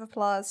big round of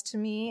applause to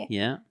me.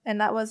 Yeah.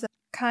 And that was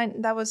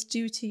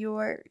due to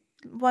your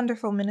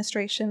wonderful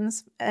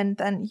ministrations, and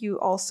then you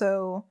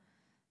also...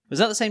 Was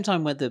that the same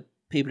time where the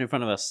people in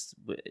front of us,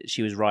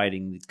 she was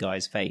riding the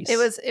guy's face? It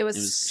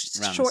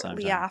was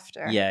shortly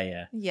after.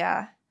 Yeah.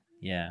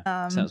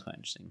 So that was quite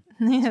interesting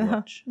to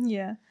watch.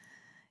 Yeah.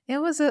 It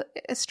was a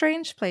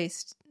strange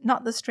place.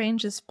 Not the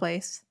strangest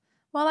place.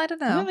 Well, I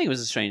don't know. I don't think it was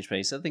a strange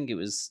place. I think it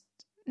was...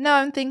 No,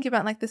 I'm thinking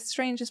about like the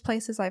strangest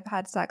places I've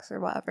had sex or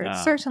whatever.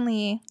 It's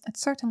certainly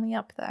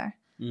up there.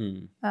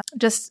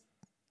 Just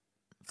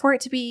for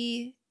it to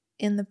be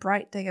in the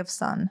bright day of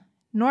sun.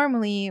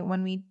 Normally,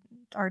 when we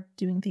are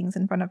doing things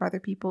in front of other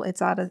people,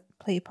 it's at a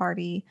play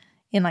party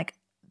in like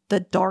the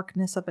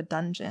darkness of a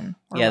dungeon.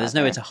 There's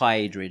nowhere to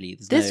hide really.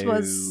 There's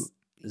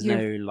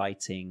no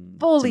lighting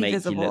to make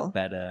visible. You look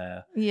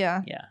better.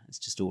 Yeah, it's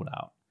just all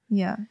out.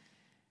 Yeah.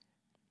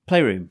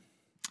 Playroom.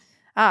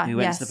 We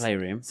went to the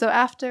playroom. So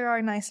after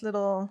our nice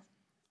little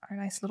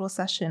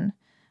session,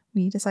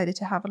 we decided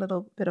to have a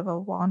little bit of a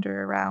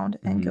wander around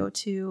and go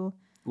to...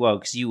 Well,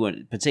 because you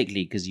wanted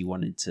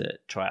to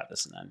try out the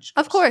St. Andrew's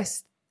Cross. Of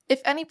course.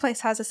 If any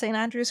place has a St.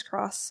 Andrew's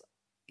Cross,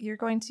 you're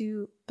going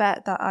to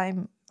bet that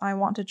I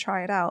want to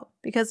try it out.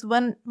 Because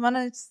when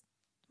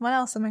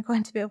else am I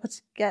going to be able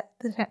to get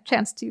the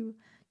chance to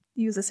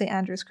use a St.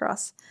 Andrew's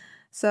Cross?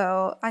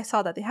 So I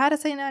saw that they had a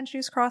St.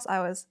 Andrew's Cross. I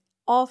was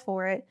all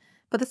for it.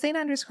 But the St.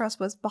 Andrew's Cross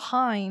was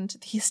behind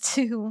these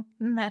two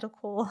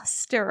medical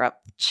stirrup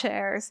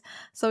chairs.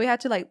 So we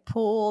had to like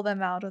pull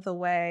them out of the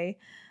way.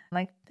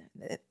 Like,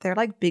 they're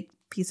like big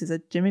pieces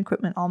of gym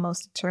equipment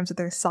almost in terms of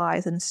their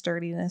size and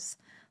sturdiness.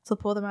 So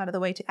pull them out of the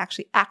way to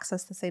actually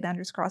access the St.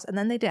 Andrew's Cross. And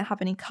then they didn't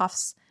have any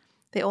cuffs.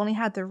 They only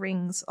had the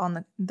rings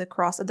on the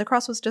cross. And the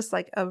cross was just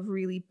like a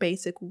really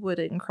basic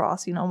wooden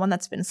cross, one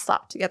that's been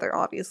slapped together,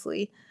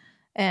 obviously.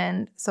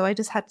 And so I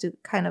just had to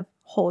kind of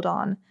hold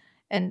on.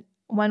 And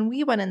when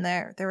we went in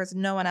there was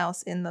no one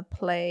else in the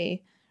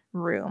play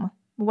room.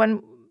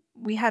 when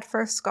we had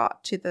first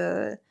got to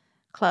the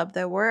club,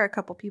 there were a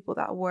couple people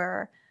that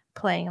were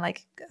playing,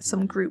 like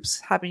some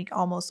groups having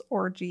almost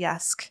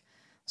orgy-esque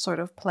sort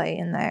of play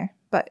in there,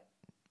 but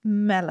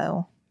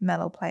mellow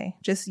play,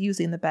 just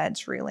using the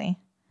beds really.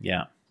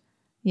 Yeah.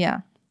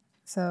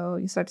 So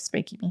you started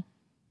spanking me.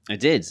 I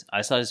did.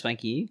 I started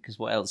spanking you because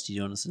what else did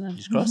you do on a St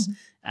Andrew's Cross?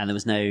 And there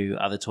was no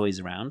other toys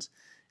around.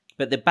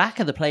 But the back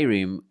of the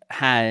playroom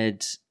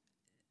had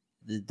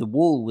the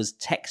wall was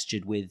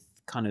textured with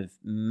kind of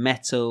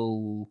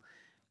metal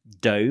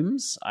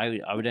domes. I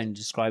would only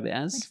describe it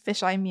as like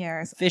fisheye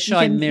mirrors.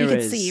 Fisheye mirrors. You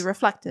could see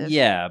reflective.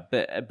 Yeah,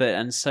 but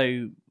and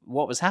so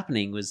what was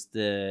happening was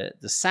the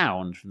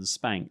sound from the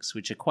spanks,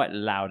 which are quite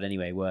loud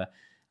anyway, were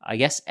I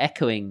guess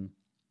echoing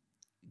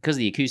because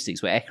the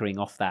acoustics were echoing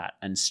off that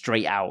and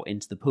straight out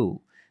into the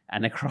pool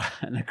and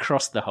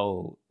across the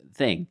whole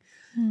thing.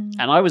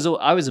 And I was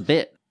a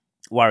bit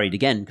worried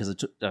again because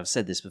I've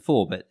said this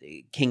before, but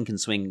kink and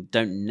swing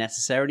don't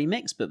necessarily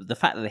mix. But the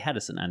fact that they had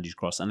a St Andrew's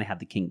Cross and they had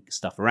the kink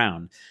stuff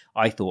around,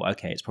 I thought,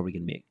 okay, it's probably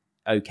going to be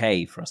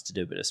okay for us to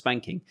do a bit of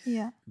spanking.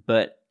 Yeah.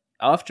 But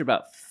after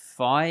about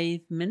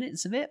 5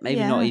 minutes of it, maybe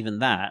not even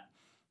that,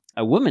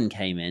 a woman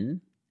came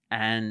in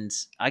and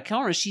I can't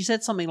remember. She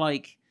said something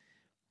like,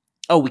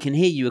 "Oh, we can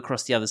hear you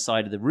across the other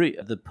side of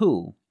the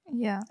pool."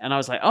 Yeah. And I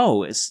was like,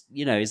 "Oh, is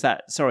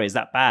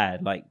that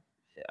bad? Like,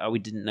 we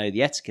didn't know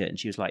the etiquette." And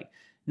she was like,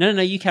 No,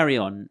 you carry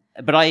on.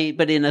 But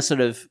in a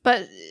sort of...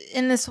 But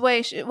in this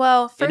way, she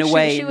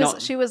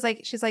was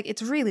like,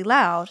 it's really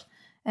loud.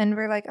 And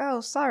we're like,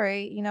 oh,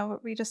 sorry.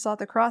 We just saw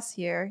the cross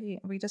here.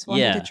 We just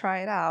wanted to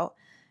try it out.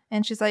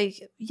 And she's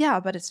like, yeah,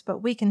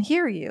 but we can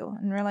hear you.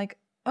 And we're like,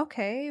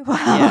 okay. Well,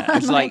 yeah,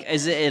 it's like,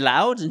 is it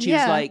allowed? And she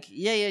was like,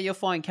 yeah, you're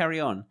fine, carry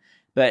on.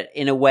 But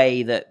in a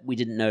way that we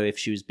didn't know if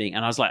she was being...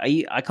 And I was like,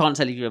 I can't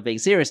tell if you're being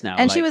serious now.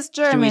 And like, she was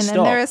German,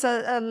 and there is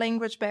a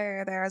language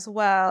barrier there as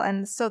well.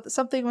 And so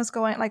something was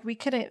going... Like, we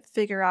couldn't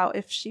figure out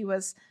if she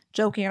was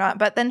joking or not.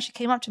 But then she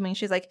came up to me, and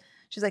she's like,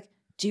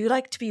 do you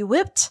like to be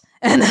whipped?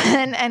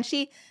 And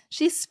she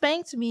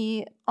spanked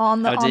me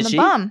on the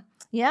bum.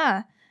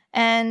 Yeah.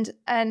 And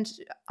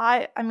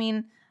I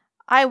mean,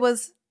 I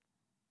was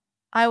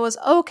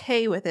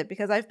okay with it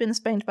because I've been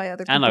spanked by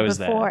other people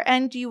before. There.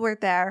 And you were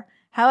there.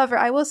 However,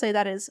 I will say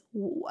that is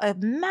a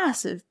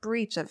massive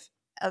breach of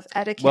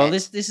etiquette. Well,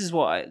 this is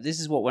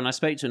what when I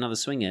spoke to another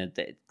swinger,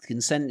 that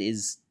consent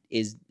is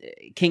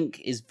kink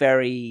is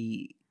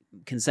very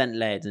consent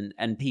led,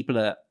 and people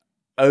are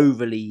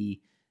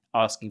overly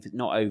asking for,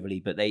 not overly,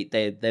 but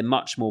they're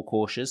much more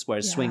cautious,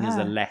 whereas swingers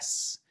are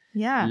less.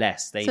 Yeah.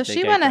 Less. So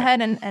she went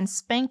ahead and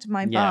spanked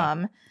my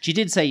bum. She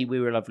did say we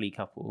were a lovely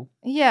couple.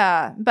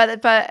 Yeah,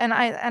 but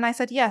I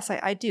said yes,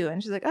 I do,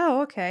 and she's like,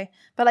 oh, okay,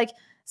 but like.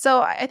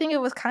 So I think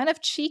it was kind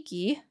of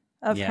cheeky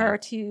of her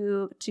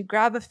to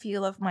grab a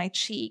feel of my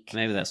cheek.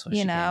 Maybe that's why she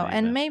came over.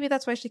 And maybe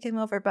that's why she came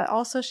over. But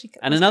also she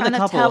and was another kind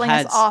of couple telling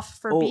us off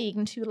for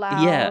being too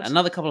loud. Yeah,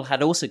 another couple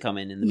had also come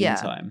in the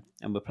meantime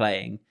and were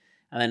playing.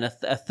 And then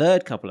a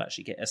second couple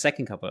actually came in.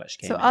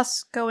 So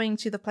us going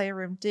to the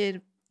playroom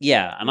did...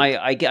 Yeah, and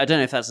I don't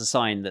know if that's a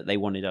sign that they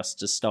wanted us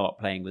to start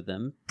playing with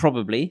them.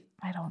 Probably.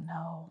 I don't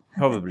know.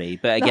 Probably,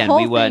 but again,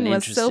 we weren't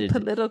interested. The whole thing was so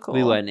political.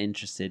 We weren't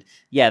interested.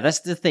 Yeah, that's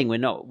the thing.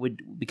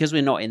 Because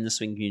we're not in the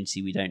swing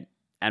community. We don't,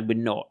 and we're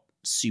not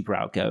super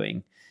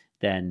outgoing.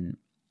 Then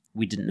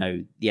we didn't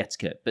know the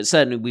etiquette. But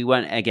certainly, we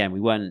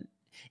weren't.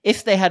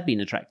 If they had been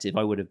attractive,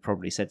 I would have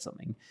probably said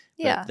something.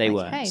 But they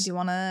weren't. Hey, do you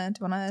wanna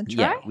try?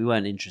 Yeah, we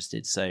weren't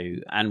interested. So,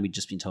 and we'd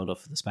just been told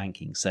off for the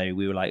spanking. So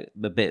we were like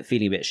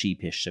feeling a bit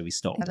sheepish. So we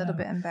stopped. A little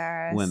bit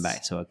embarrassed. Went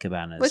back to our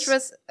cabanas, which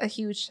was a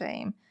huge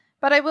shame.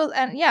 But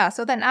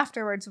so then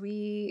afterwards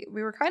we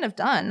were kind of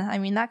done. I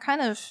mean, that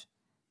kind of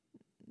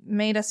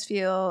made us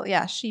feel,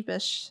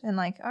 sheepish and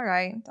like, all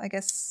right, I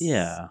guess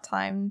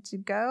time to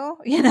go,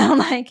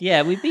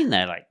 Yeah, we've been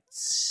there like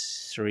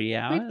 3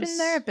 hours. We'd been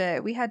there a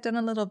bit. We had done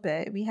a little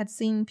bit. We had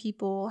seen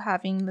people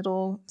having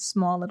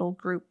small little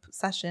group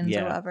sessions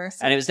or whatever.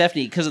 So and it was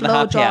definitely because of the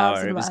happy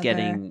hour.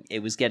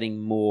 It was getting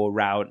more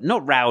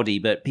not rowdy,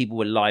 but people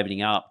were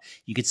livening up.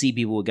 You could see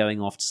people were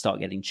going off to start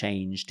getting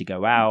changed to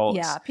go out.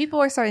 Yeah, people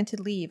were starting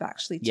to leave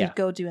actually to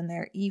go doing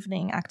their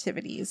evening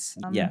activities.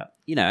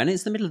 And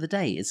it's the middle of the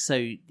day. It's so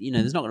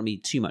there's not going to be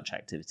too much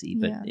activity,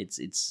 but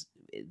it's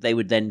they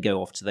would then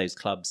go off to those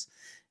clubs.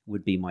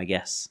 Would be my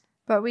guess.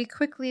 But we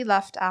quickly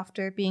left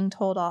after being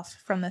told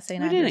off from the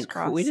St. Andrew's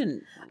Cross. We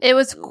didn't. It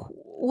was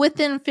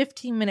within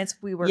 15 minutes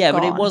we were gone.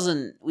 But it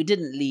wasn't. We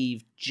didn't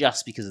leave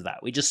just because of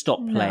that. We just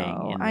stopped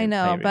playing. I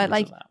know, but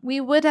like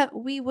we would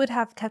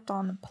have kept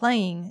on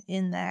playing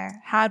in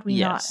there had we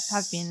not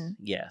have been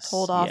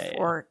told off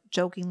or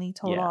jokingly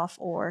told off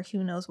or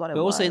who knows what it was.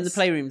 But also in the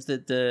playrooms,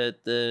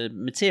 the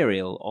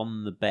material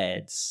on the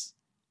beds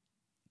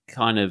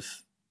kind of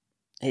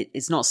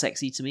it's not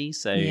sexy to me.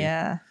 So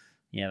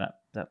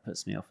that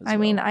puts me off as well. I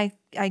mean, I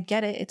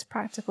get it. It's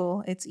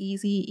practical. It's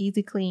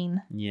easy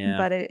clean. Yeah.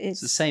 But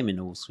it's the same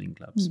in all swing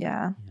clubs.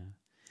 Yeah.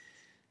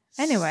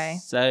 Anyway.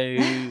 So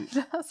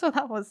So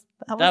that was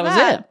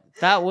it.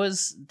 That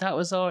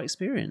was our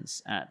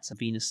experience at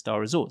Venus Star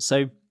Resort.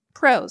 So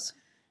Pros.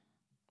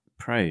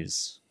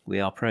 We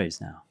are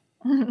pros now.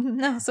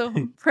 No, so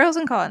pros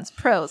and cons.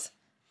 Pros.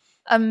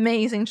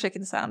 Amazing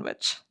chicken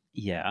sandwich.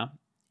 Yeah.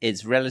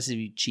 It's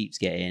relatively cheap to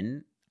get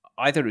in.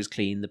 I thought it was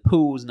clean. The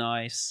pool was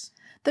nice.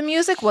 The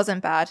music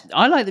wasn't bad.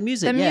 I like the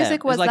music. The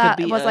music was like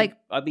like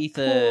Ibiza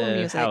pool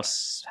music.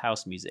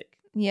 house music.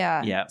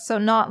 Yeah. Yeah. So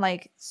not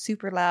like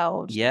super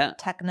loud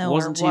techno. It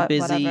wasn't or too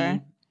busy.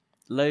 Whatever.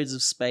 Loads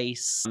of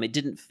space. It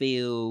didn't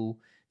feel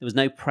there was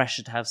no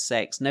pressure to have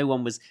sex.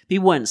 People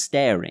weren't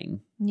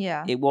staring.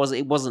 Yeah. It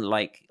wasn't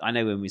like, I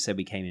know when we said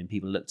we came in,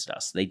 people looked at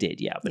us. They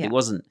did, but Yeah. it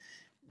wasn't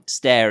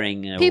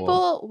staring.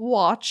 People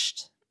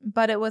watched,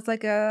 but it was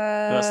like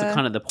That's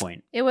the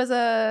point. It was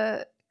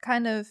a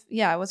kind of,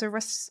 it was a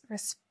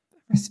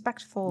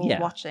respectful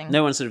watching.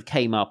 No one sort of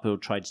came up or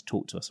tried to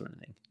talk to us or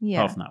anything. Yeah.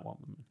 Apart from that one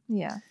woman.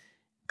 Yeah.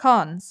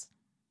 Cons.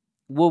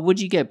 Well, would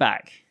you go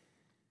back?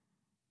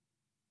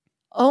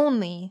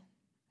 Only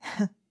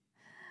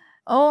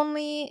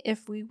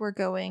if we were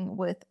going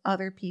with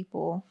other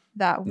people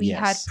that we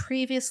had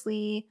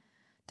previously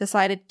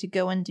decided to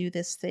go and do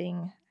this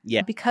thing.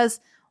 Yeah. Because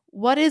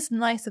what is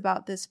nice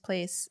about this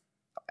place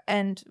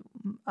and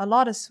a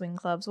lot of swing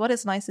clubs, what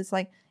is nice is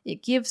like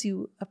it gives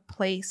you a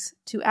place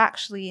to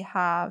actually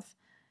have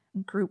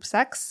group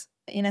sex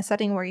in a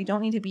setting where you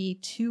don't need to be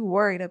too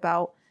worried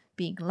about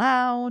being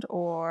loud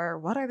or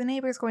what are the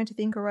neighbors going to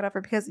think or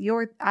whatever, because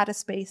you're at a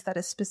space that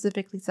is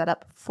specifically set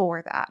up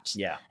for that.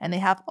 Yeah. And they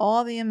have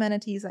all the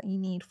amenities that you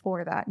need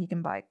for that. You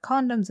can buy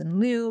condoms and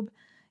lube,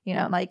 we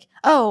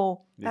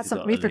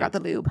forgot the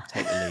lube.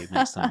 Take the lube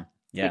next time.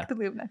 Yeah. Take the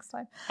lube next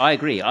time. I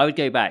agree. I would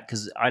go back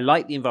because I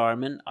liked the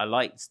environment. I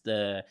liked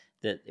that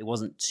it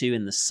wasn't too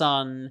in the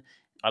sun.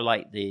 I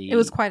liked it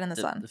was quite in the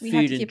sun. The we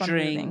food had to and keep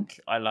drink. On moving.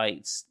 I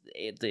liked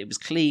it. It was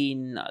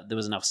clean. There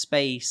was enough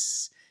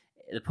space.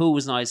 The pool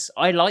was nice.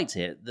 I liked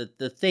it.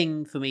 The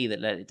thing for me that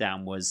let it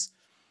down was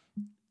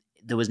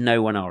there was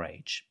no one our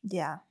age.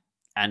 Yeah.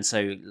 And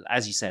so,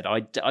 as you said, I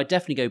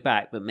definitely go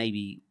back, but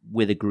maybe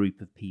with a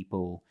group of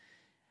people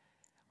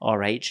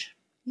our age.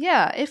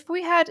 Yeah, if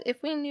we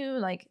knew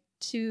like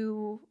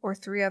 2 or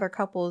 3 other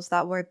couples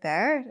that were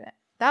there,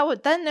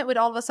 it would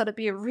all of a sudden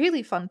be a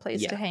really fun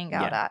place to hang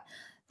out at.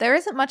 There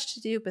isn't much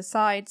to do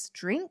besides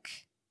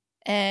drink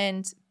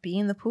and be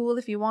in the pool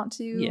if you want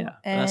to. Yeah,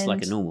 that's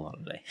like a normal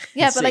holiday.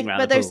 Yeah,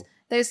 but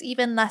there's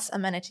even less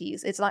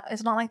amenities. It's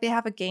not like they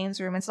have a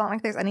games room. It's not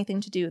like there's anything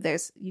to do.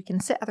 You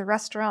can sit at the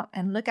restaurant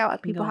and look out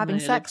at people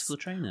having sex.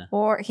 Trainer.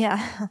 Or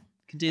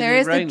there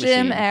is the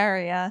gym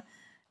area,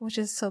 which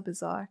is so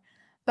bizarre.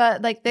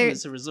 But like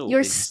it's a resort.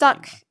 You're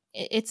stuck.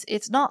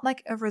 It's not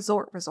like a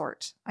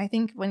resort. I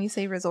think when you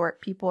say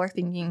resort, people are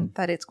thinking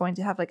that it's going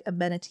to have like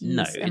amenities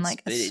and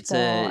like a spa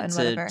and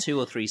whatever. It's a 2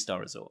 or 3 star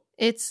resort.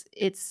 It's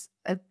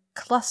a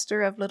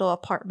cluster of little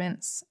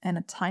apartments and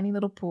a tiny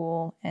little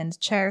pool and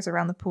chairs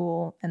around the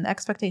pool, and the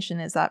expectation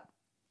is that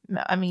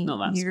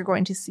you're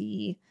going to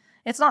see.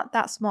 It's not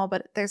that small,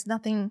 but there's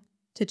nothing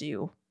to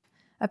do.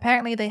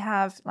 Apparently, they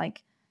have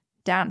like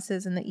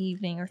dances in the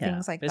evening or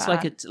things like that.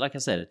 It's like I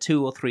said, a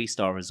 2 or 3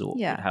 star resort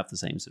would have the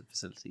same sort of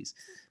facilities,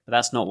 but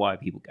that's not why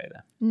people go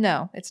there.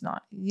 No, it's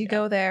not. You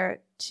go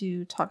there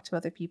to talk to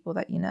other people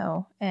that you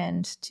know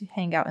and to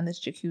hang out in this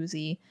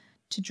jacuzzi,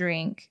 to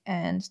drink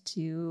and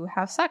to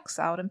have sex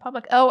out in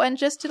public. Oh, and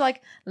just to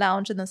like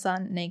lounge in the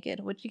sun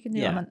naked, which you can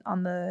do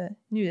on the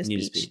nudist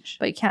beach,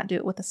 but you can't do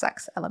it with a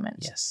sex element.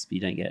 Yes, but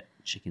you don't get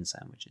chicken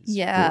sandwiches.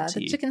 Yeah,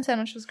 the chicken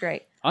sandwich was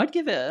great. I'd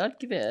give it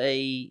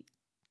a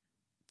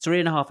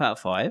 3.5 out of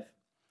 5,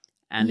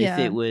 and if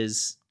it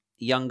was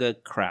younger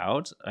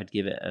crowd, I'd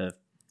give it a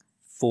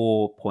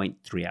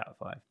 4.3 out of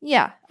 5.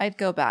 Yeah, I'd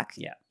go back.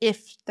 Yeah,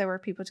 if there were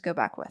people to go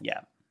back with.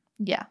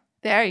 Yeah.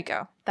 There you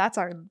go. That's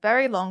our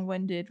very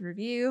long-winded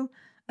review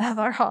of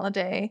our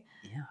holiday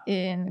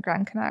in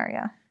Gran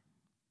Canaria.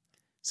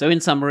 So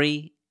in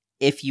summary,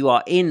 if you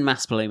are in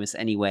Maspalomas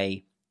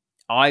anyway,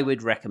 I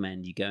would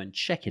recommend you go and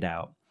check it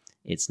out.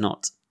 It's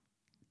not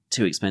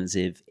too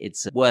expensive.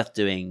 It's worth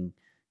doing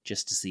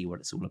just to see what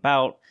it's all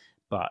about.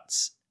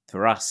 But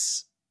for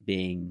us,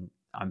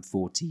 I'm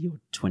 40, you're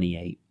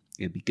 28,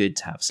 it would be good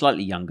to have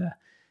slightly younger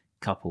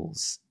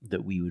couples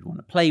that we would want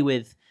to play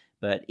with.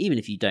 But even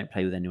if you don't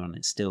play with anyone, it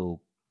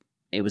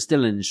was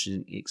still an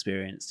interesting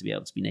experience to be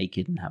able to be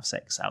naked and have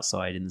sex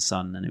outside in the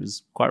sun, and it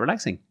was quite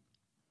relaxing.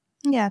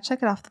 Yeah,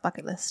 check it off the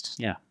bucket list.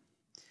 Yeah.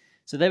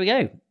 So there we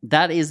go.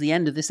 That is the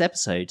end of this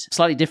episode.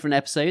 Slightly different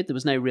episode. There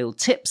was no real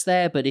tips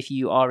there, but if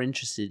you are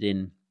interested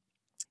in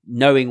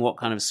knowing what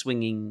kind of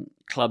swinging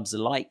clubs are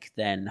like,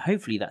 then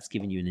hopefully that's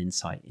given you an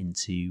insight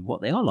into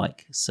what they are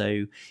like.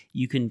 So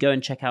you can go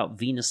and check out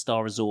Venus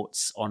Star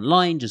Resorts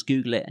online. Just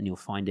Google it and you'll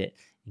find it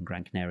in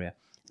Gran Canaria.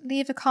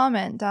 Leave a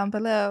comment down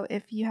below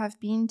if you have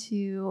been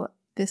to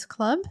this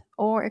club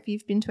or if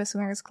you've been to a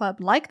swingers club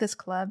like this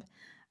club.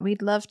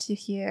 We'd love to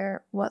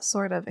hear what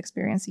sort of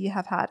experience you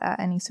have had at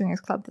any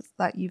swingers club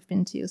that you've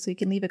been to. So you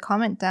can leave a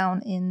comment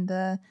down in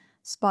the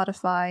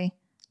Spotify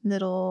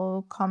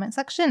little comment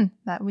section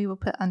that we will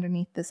put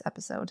underneath this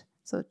episode.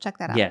 So check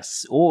that out.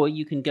 Yes, or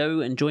you can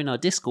go and join our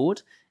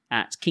Discord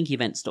at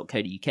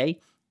kinkyevents.co.uk.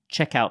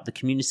 Check out the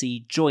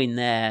community, join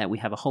there. We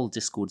have a whole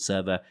Discord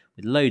server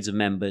with loads of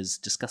members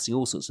discussing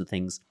all sorts of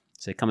things.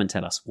 So come and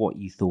tell us what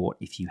you thought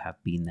if you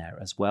have been there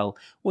as well.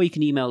 Or you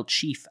can email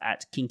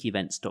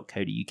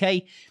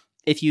chief@kinkyevents.co.uk.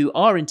 If you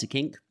are into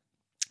kink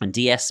and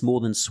DS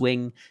more than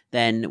swing,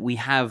 then we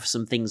have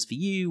some things for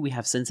you. We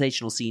have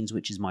Sensational Scenes,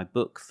 which is my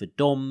book for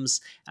DOMs,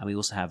 and we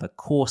also have a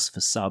course for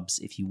subs.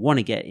 If you want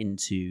to get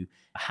into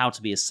how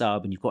to be a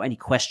sub and you've got any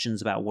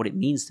questions about what it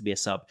means to be a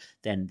sub,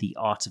 then The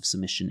Art of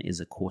Submission is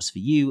a course for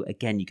you.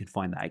 Again, you can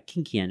find that at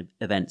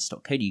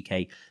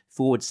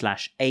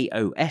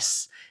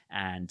kinkyevents.co.uk/AOS,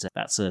 and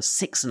that's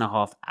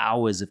 6.5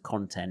 hours of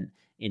content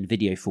in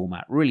video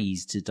format, really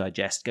easy to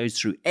digest, goes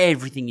through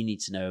everything you need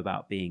to know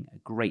about being a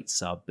great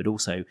sub, but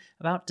also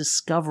about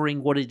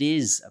discovering what it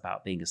is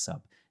about being a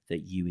sub that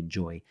you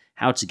enjoy,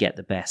 how to get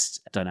the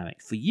best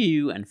dynamic for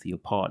you and for your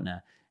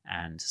partner.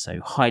 And so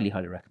highly,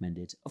 highly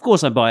recommended. Of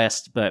course, I'm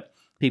biased, but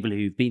people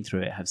who've been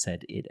through it have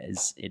said it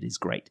is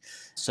great.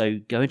 So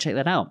go and check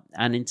that out.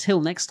 And until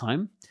next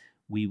time,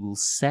 we will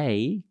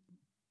say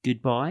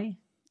goodbye.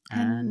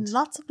 And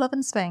lots of love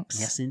and spanks.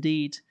 Yes,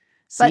 indeed.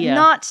 But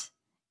not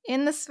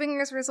in the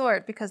swingers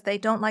resort, because they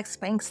don't like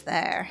spanks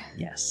there.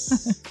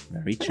 Yes,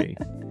 very true.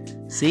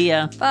 See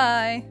ya.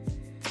 Bye.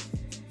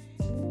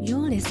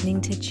 You're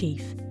listening to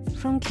Chief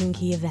from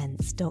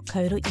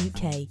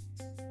kinkyevents.co.uk,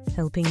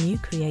 helping you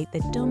create the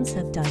dom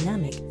sub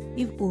dynamic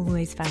you've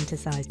always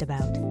fantasized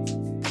about.